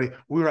tell everybody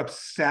we're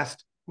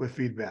obsessed with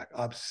feedback,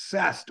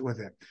 obsessed with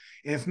it.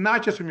 And it's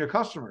not just from your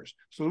customers.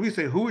 So we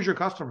say, who is your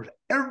customers?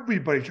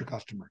 Everybody's your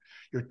customer.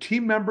 Your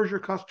team members, your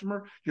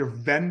customer, your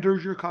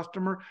vendors, your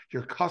customer,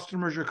 your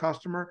customers, your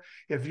customer.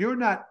 If you're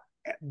not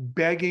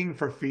begging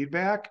for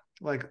feedback,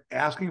 like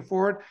asking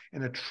for it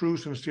in a true,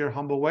 sincere,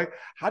 humble way,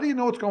 how do you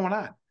know what's going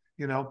on?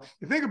 You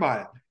think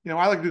about it.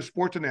 I like to do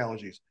sports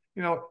analogies.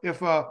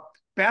 If a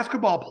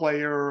basketball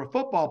player or a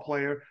football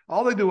player,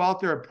 all they do out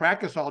there at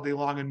practice all day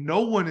long, and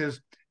no one is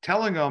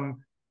telling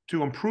them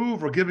to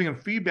improve or giving them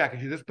feedback,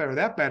 if you this better,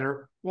 that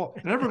better, well,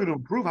 they're never going to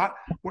improve. They're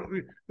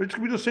just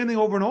going to do the same thing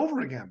over and over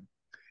again.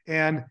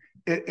 And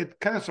it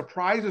kind of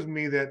surprises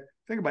me that,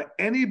 think about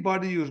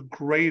anybody who's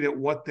great at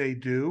what they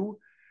do,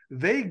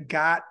 they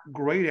got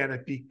great at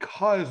it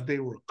because they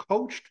were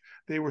coached,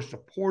 they were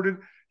supported.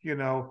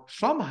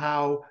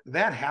 Somehow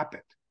that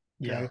happened.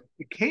 Okay? Yeah.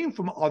 It came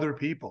from other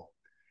people.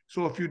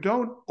 So if you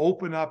don't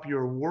open up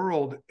your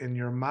world and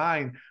your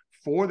mind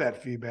for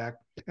that feedback,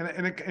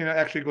 and it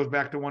actually goes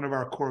back to one of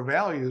our core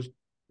values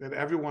that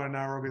everyone in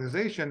our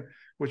organization,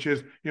 which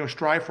is,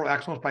 strive for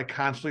excellence by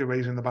constantly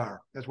raising the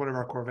bar. That's one of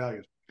our core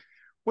values.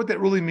 What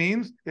that really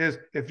means is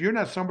if you're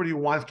not somebody who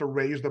wants to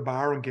raise the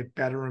bar and get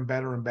better and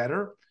better and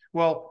better,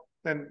 well,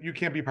 then you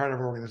can't be part of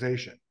our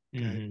organization.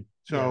 Okay? Mm-hmm.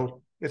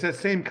 So it's that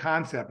same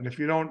concept. And if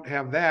you don't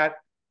have that,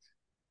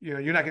 you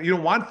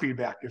don't want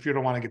feedback if you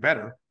don't want to get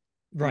better.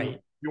 Right.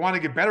 You want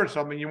to get better at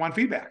something, you want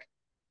feedback.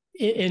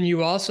 And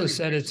you also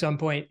said at some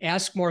point,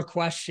 ask more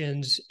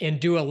questions and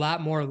do a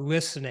lot more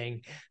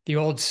listening. The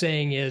old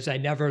saying is, I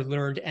never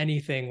learned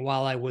anything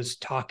while I was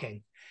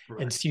talking.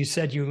 Correct. And so you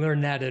said you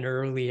learned that at an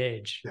early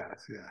age.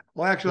 Yes. Yeah.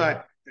 Well, actually,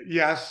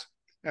 yes.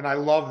 And I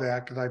love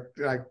that because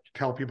I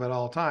tell people that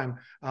all the time.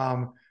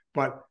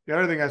 But the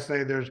other thing I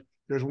say, there's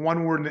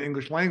one word in the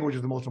English language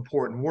is the most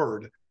important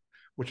word,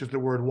 which is the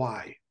word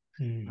why.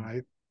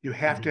 Right? You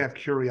have to have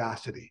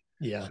curiosity.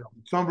 Yeah. So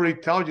if somebody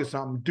tells you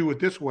something, do it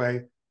this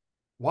way.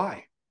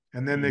 Why?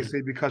 And then they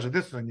say, because of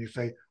this, and you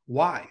say,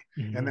 why?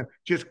 And then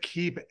just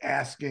keep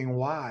asking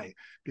why,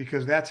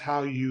 because that's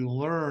how you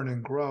learn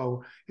and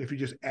grow. If you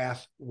just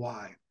ask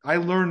why. I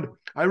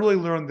really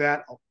learned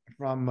that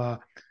from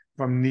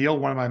Neil,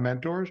 one of my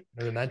mentors.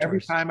 Every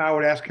time I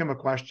would ask him a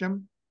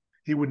question,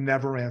 he would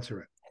never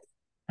answer it.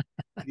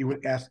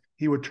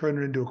 He would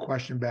turn it into a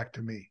question back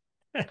to me.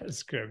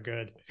 That's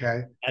good.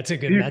 Okay. That's a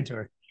good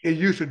mentor. It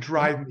used to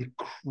drive me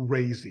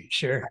crazy.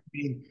 Sure.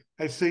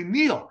 I'd say,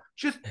 Neil,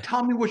 just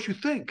tell me what you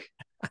think.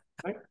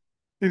 Right?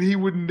 And he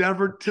would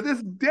never, to this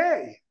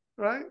day,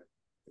 right?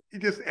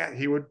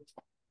 He would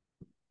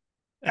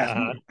ask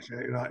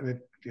me,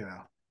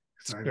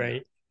 It's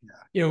great.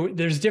 Yeah.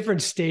 There's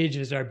different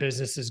stages our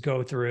businesses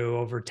go through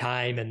over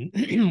time.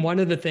 And one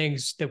of the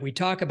things that we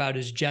talk about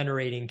is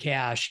generating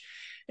cash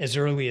as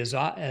early as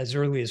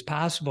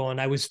possible. And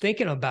I was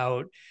thinking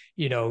about,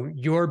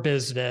 your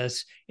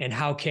business and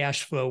how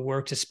cash flow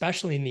works,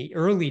 especially in the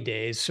early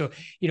days. So,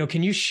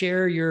 can you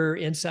share your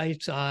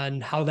insights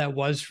on how that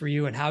was for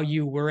you and how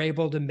you were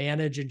able to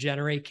manage and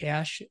generate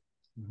cash?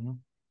 Mm-hmm.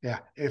 Yeah,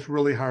 it's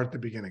really hard at the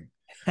beginning.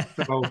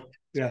 So,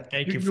 yeah.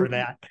 Thank you for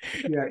that.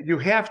 Yeah, you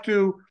have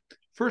to.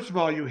 First of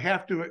all,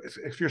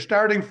 if you're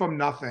starting from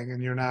nothing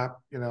and you're not,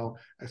 I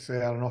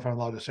don't know if I'm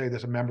allowed to say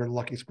this, a member of the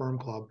Lucky Sperm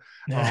Club,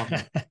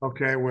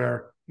 okay,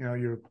 where,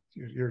 you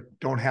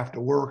don't have to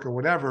work or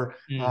whatever,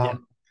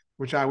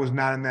 which I was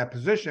not in that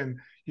position.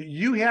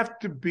 You have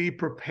to be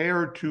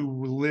prepared to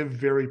live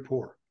very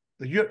poor.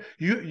 You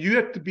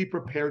have to be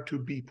prepared to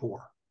be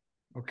poor.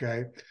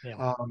 Okay.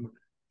 Yeah.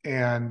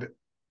 And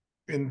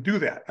do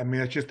that. I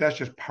mean, that's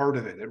just part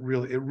of it. It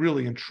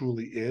really and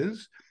truly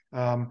is.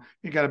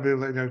 You got to be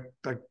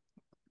like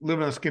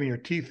living on the skin of your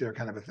teeth there,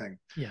 kind of a thing.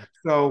 Yeah.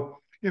 So,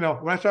 when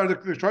I started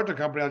the construction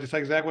company, I'll just say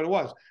exactly what it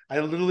was. I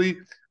literally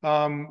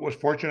was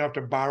fortunate enough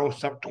to borrow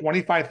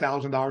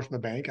 $25,000 from the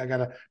bank. I got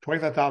a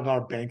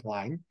 $25,000 bank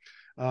line.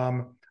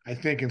 I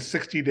think in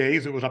 60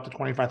 days it was up to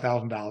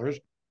 $25,000.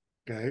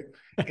 Okay,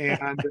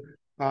 and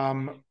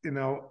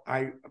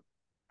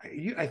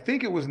I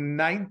think it was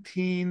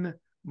 19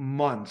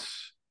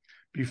 months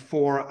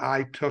before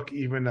I took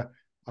even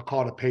I'll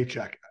call it a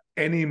paycheck,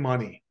 any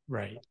money.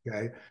 Right.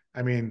 Okay.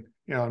 I mean,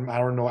 I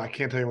don't know. I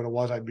can't tell you what it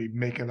was. I'd be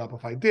making it up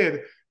if I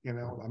did.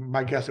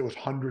 My guess it was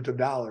hundreds of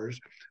dollars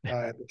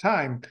at the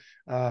time.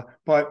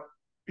 But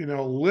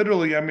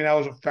literally, I mean, I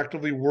was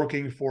effectively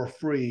working for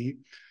free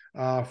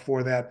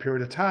for that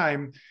period of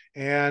time.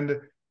 And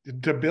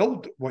to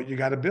build what you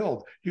got to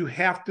build, you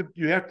have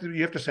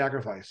to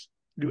sacrifice.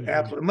 You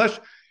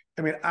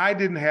absolutely, I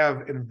didn't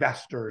have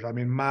investors. I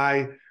mean,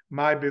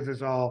 my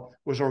business all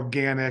was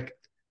organic.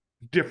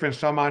 Different,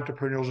 some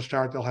entrepreneurs will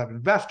start, they'll have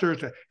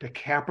investors to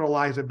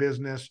capitalize a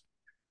business.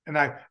 And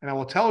I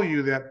will tell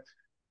you that,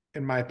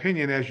 in my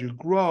opinion, as you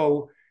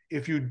grow,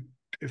 if you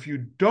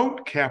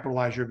don't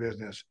capitalize your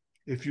business,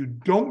 if you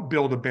don't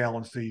build a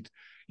balance sheet,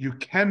 you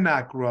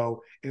cannot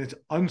grow, and it's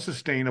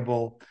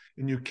unsustainable,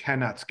 and you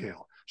cannot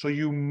scale. So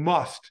you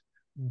must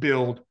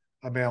build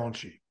a balance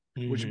sheet,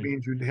 which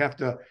means you have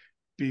to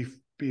be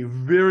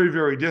very,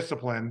 very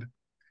disciplined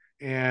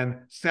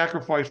and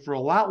sacrifice for a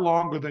lot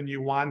longer than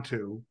you want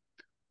to.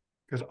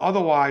 Because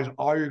otherwise,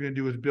 all you're going to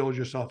do is build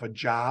yourself a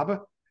job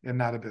and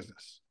not a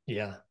business.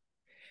 Yeah.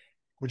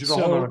 which is a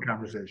whole So other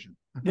conversation.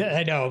 yeah,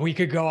 I know we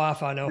could go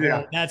off on a Yeah.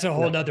 whole, that's a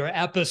whole nother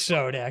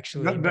episode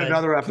actually, but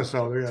Another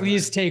episode. Yeah.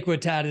 please take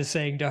what Todd is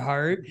saying to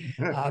heart.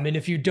 And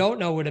if you don't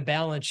know what a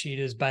balance sheet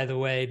is, by the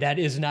way, that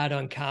is not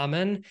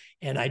uncommon.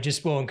 And I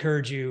just will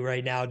encourage you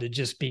right now to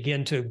just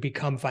begin to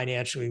become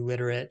financially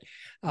literate.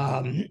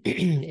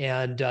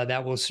 And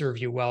that will serve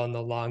you well in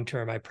the long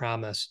term, I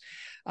promise.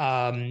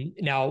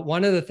 Now,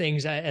 one of the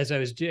things, as I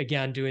was,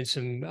 again, doing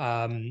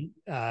some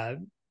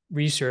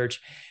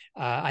research,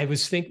 I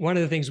was one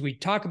of the things we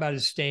talk about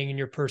is staying in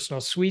your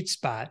personal sweet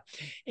spot.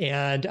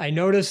 And I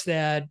noticed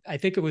that I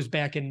think it was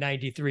back in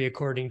 93,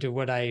 according to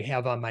what I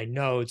have on my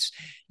notes,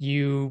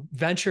 you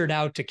ventured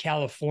out to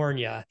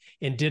California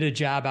and did a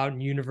job out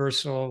in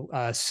Universal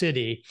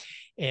City,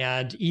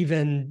 and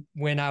even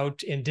went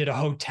out and did a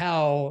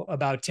hotel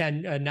about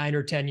 9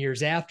 or 10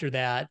 years after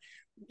that.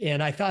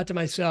 And I thought to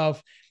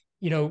myself,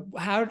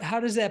 how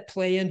does that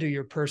play into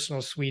your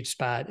personal sweet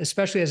spot,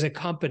 especially as a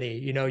company?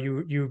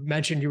 You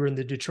mentioned you were in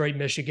the Detroit,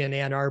 Michigan,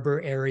 Ann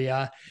Arbor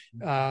area,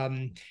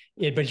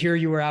 but here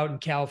you were out in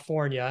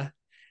California,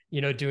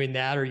 doing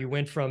that, or you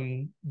went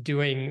from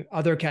doing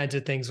other kinds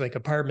of things like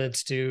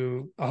apartments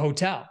to a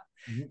hotel.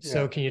 Yeah.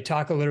 So can you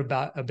talk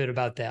a bit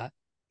about that?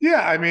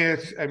 Yeah, I mean,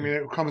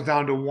 it comes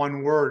down to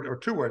one word or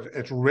two words.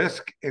 It's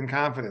risk and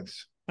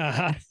confidence,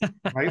 right?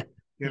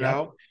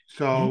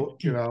 So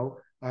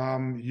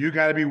you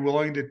got to be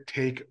willing to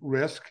take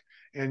risk,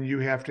 and you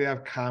have to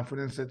have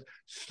confidence that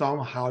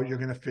somehow you're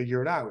going to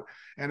figure it out.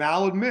 And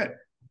I'll admit,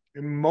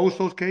 in most of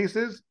those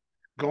cases,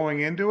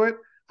 going into it,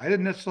 I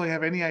didn't necessarily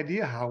have any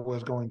idea how I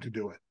was going to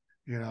do it,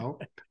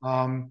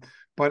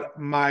 but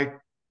my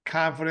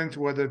confidence,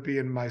 whether it be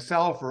in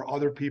myself or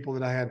other people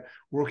that I had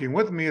working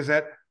with me, is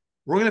that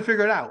we're going to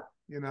figure it out.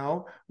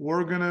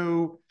 We're going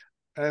to,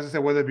 as I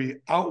said, whether it be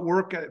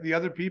outwork the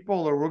other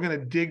people, or we're going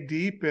to dig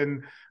deep,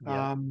 and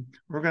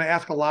we're going to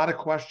ask a lot of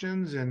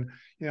questions. And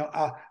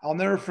I'll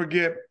never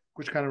forget,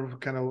 which kind of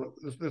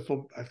this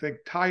will, I think,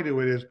 tie to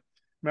it, is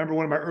remember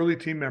one of my early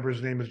team members,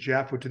 his name is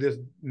Jeff, which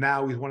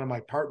now he's one of my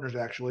partners,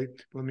 actually,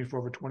 with me for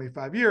over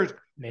 25 years.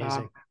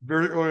 Amazing.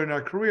 Very early in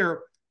our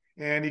career.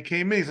 And he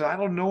came in, he said, I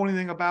don't know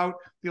anything about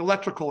the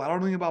electrical. I don't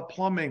know anything about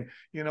plumbing.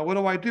 What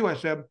do I do? I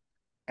said,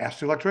 ask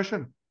the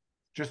electrician.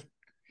 Just,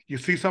 you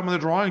see some of the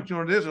drawings,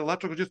 what it is,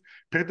 electrical, just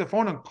pick up the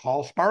phone and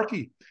call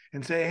Sparky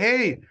and say,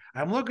 hey,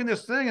 I'm looking at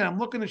this thing and I'm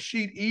looking at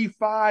sheet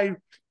E5.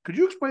 Could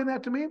you explain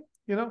that to me?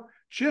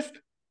 Just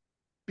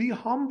be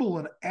humble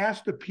and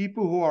ask the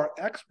people who are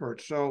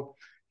experts. So,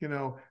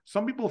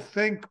 some people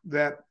think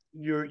that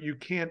you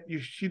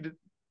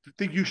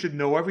should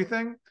know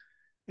everything.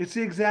 It's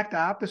the exact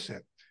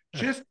opposite.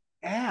 Just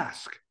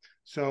ask.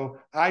 So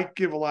I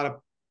give a lot of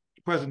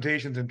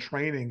presentations and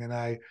training, and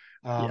I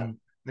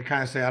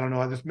kind of say, I don't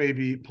know, this may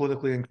be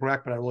politically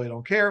incorrect, but I really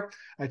don't care.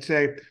 I'd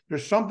say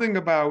there's something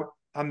about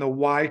on the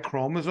Y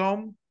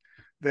chromosome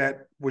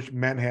which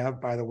men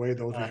have, by the way,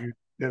 those of you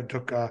that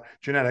took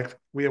genetics,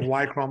 we have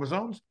Y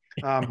chromosomes.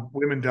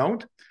 Women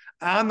don't.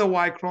 On the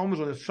Y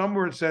chromosome, there's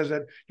somewhere it says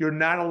that you're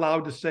not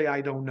allowed to say, I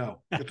don't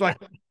know.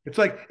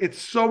 It's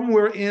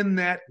somewhere in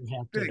that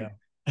thing.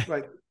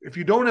 Right. If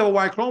you don't have a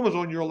Y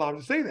chromosome, you're allowed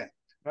to say that.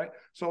 Right.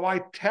 So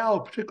I tell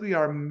particularly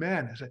our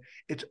men, I say,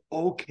 it's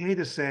okay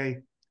to say,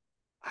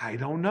 I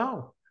don't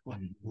know. Well,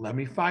 let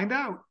me find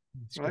out.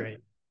 That's great.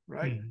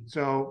 Right.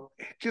 So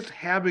just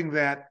having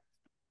that,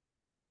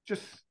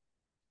 just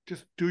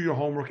do your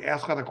homework,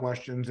 ask other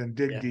questions, and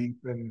dig deep,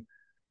 and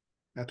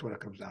that's what it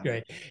comes down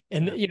to.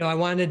 And I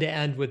wanted to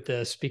end with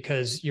this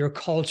because your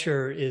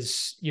culture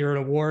you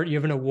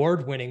have an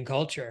award-winning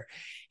culture,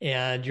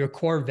 and your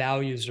core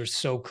values are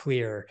so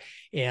clear.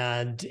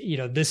 And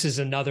this is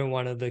another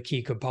one of the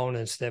key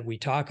components that we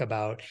talk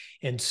about.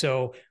 And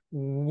so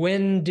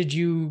when did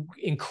you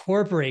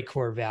incorporate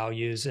core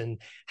values,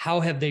 and how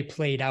have they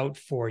played out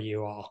for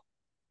you all?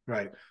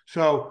 Right.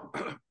 So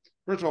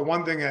first of all,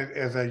 one thing,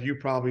 as you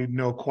probably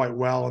know quite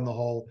well in the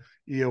whole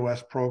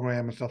EOS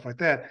program and stuff like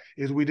that,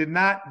 is we did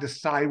not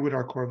decide what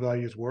our core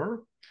values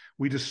were.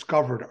 We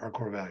discovered our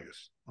core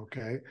values.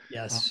 Okay.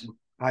 Yes.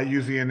 I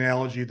use the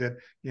analogy that,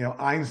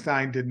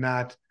 Einstein did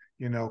not,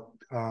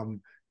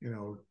 design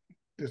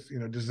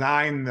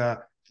the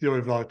theory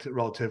of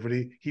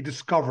relativity. He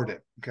discovered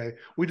it. Okay.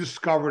 We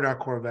discovered our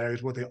core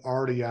values, what they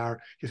already are.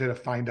 He said to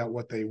find out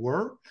what they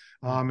were.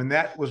 And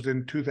that was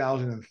in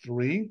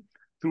 2003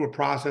 through a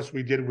process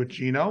we did with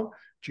Gino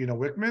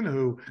Wickman,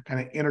 who kind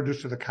of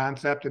introduced to the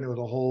concept. And it was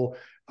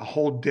a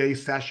whole day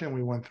session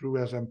we went through,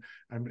 as I'm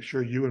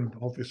sure you and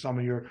hopefully some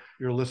of your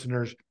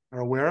listeners are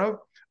aware of.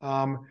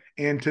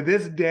 And to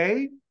this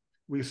day,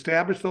 we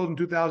established those in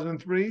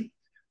 2003,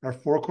 our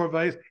 4 core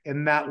values,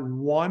 and not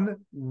one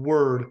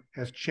word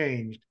has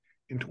changed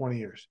in 20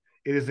 years.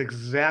 It is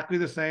exactly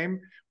the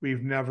same.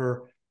 We've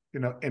never,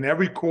 in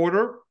every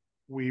quarter,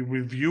 we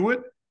review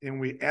it and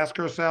we ask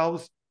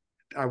ourselves,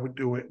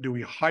 do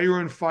we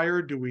hire and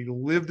fire? Do we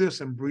live this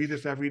and breathe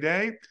this every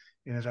day?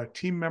 And is our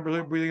team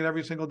member breathing it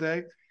every single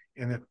day?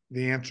 And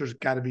the answer's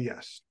got to be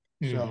yes.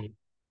 So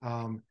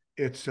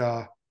it's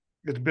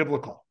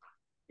biblical.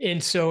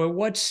 And so at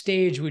what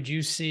stage would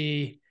you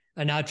see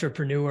an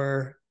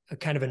entrepreneur, a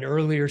kind of an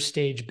earlier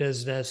stage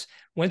business?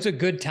 When's a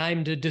good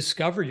time to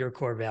discover your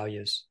core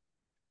values?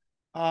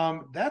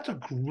 That's a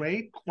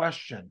great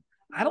question.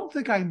 I don't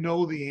think I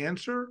know the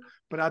answer,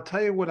 but I'll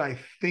tell you what I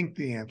think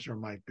the answer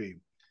might be,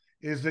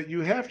 is that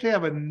you have to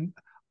have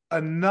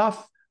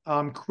enough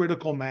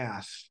critical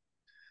mass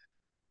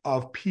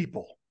of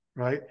people,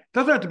 right? It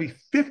doesn't have to be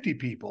 50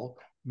 people.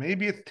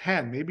 Maybe it's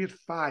 10, maybe it's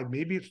 5,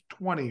 maybe it's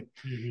 20,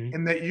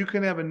 and that you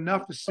can have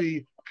enough to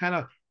see kind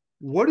of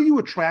what are you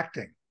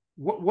attracting?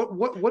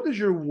 What is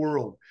your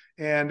world?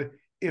 And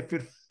if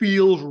it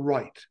feels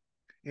right.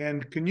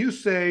 And can you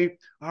say,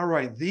 all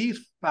right,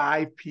 these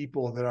 5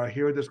 people that are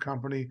here at this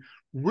company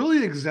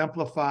really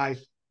exemplify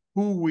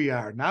who we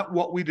are, not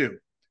what we do.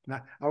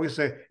 Not, I always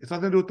say it's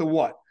nothing to do with the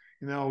what.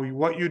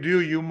 What you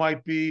do, you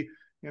might be,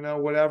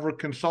 whatever,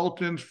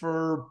 consultants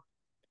for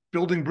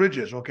building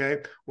bridges, okay?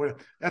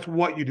 That's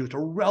what you do. It's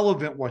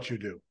irrelevant what you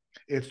do.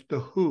 It's the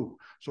who.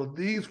 So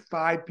these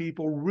 5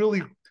 people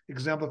really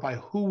exemplify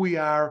who we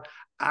are.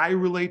 I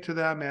relate to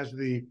them as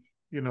the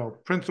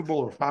principal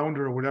or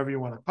founder or whatever you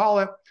want to call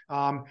it.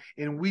 And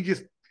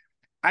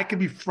I can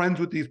be friends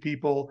with these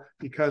people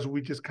because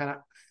we just kind of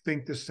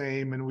think the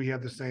same and we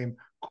have the same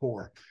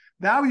core.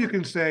 Now you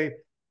can say,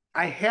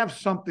 I have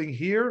something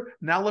here.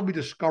 Now let me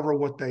discover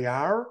what they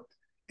are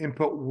and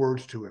put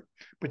words to it.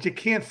 But you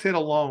can't sit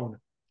alone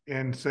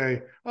and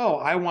say, oh,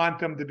 I want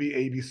them to be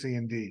A, B, C,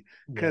 and D,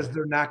 because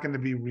they're not going to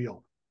be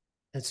real.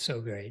 That's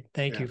so great.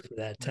 Thank you for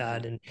that,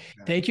 Todd. And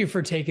thank you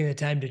for taking the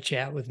time to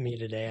chat with me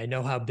today. I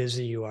know how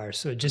busy you are,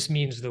 so it just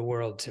means the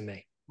world to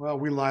me.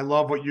 Well, I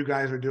love what you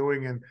guys are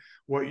doing, and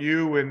what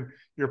you and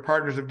your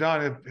partners have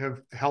done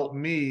have helped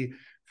me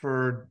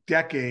for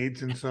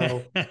decades. And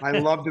so I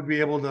love to be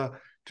able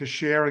to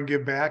share and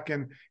give back,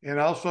 and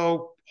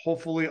also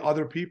hopefully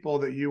other people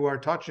that you are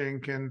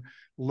touching can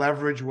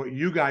leverage what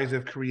you guys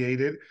have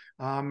created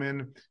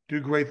and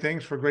do great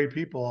things for great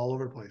people all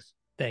over the place.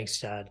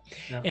 Thanks, Todd.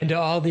 Yeah. And to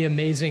all the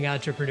amazing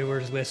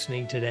entrepreneurs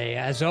listening today,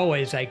 as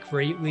always, I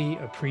greatly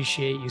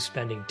appreciate you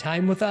spending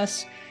time with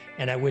us,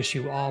 and I wish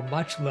you all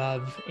much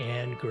love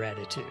and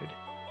gratitude.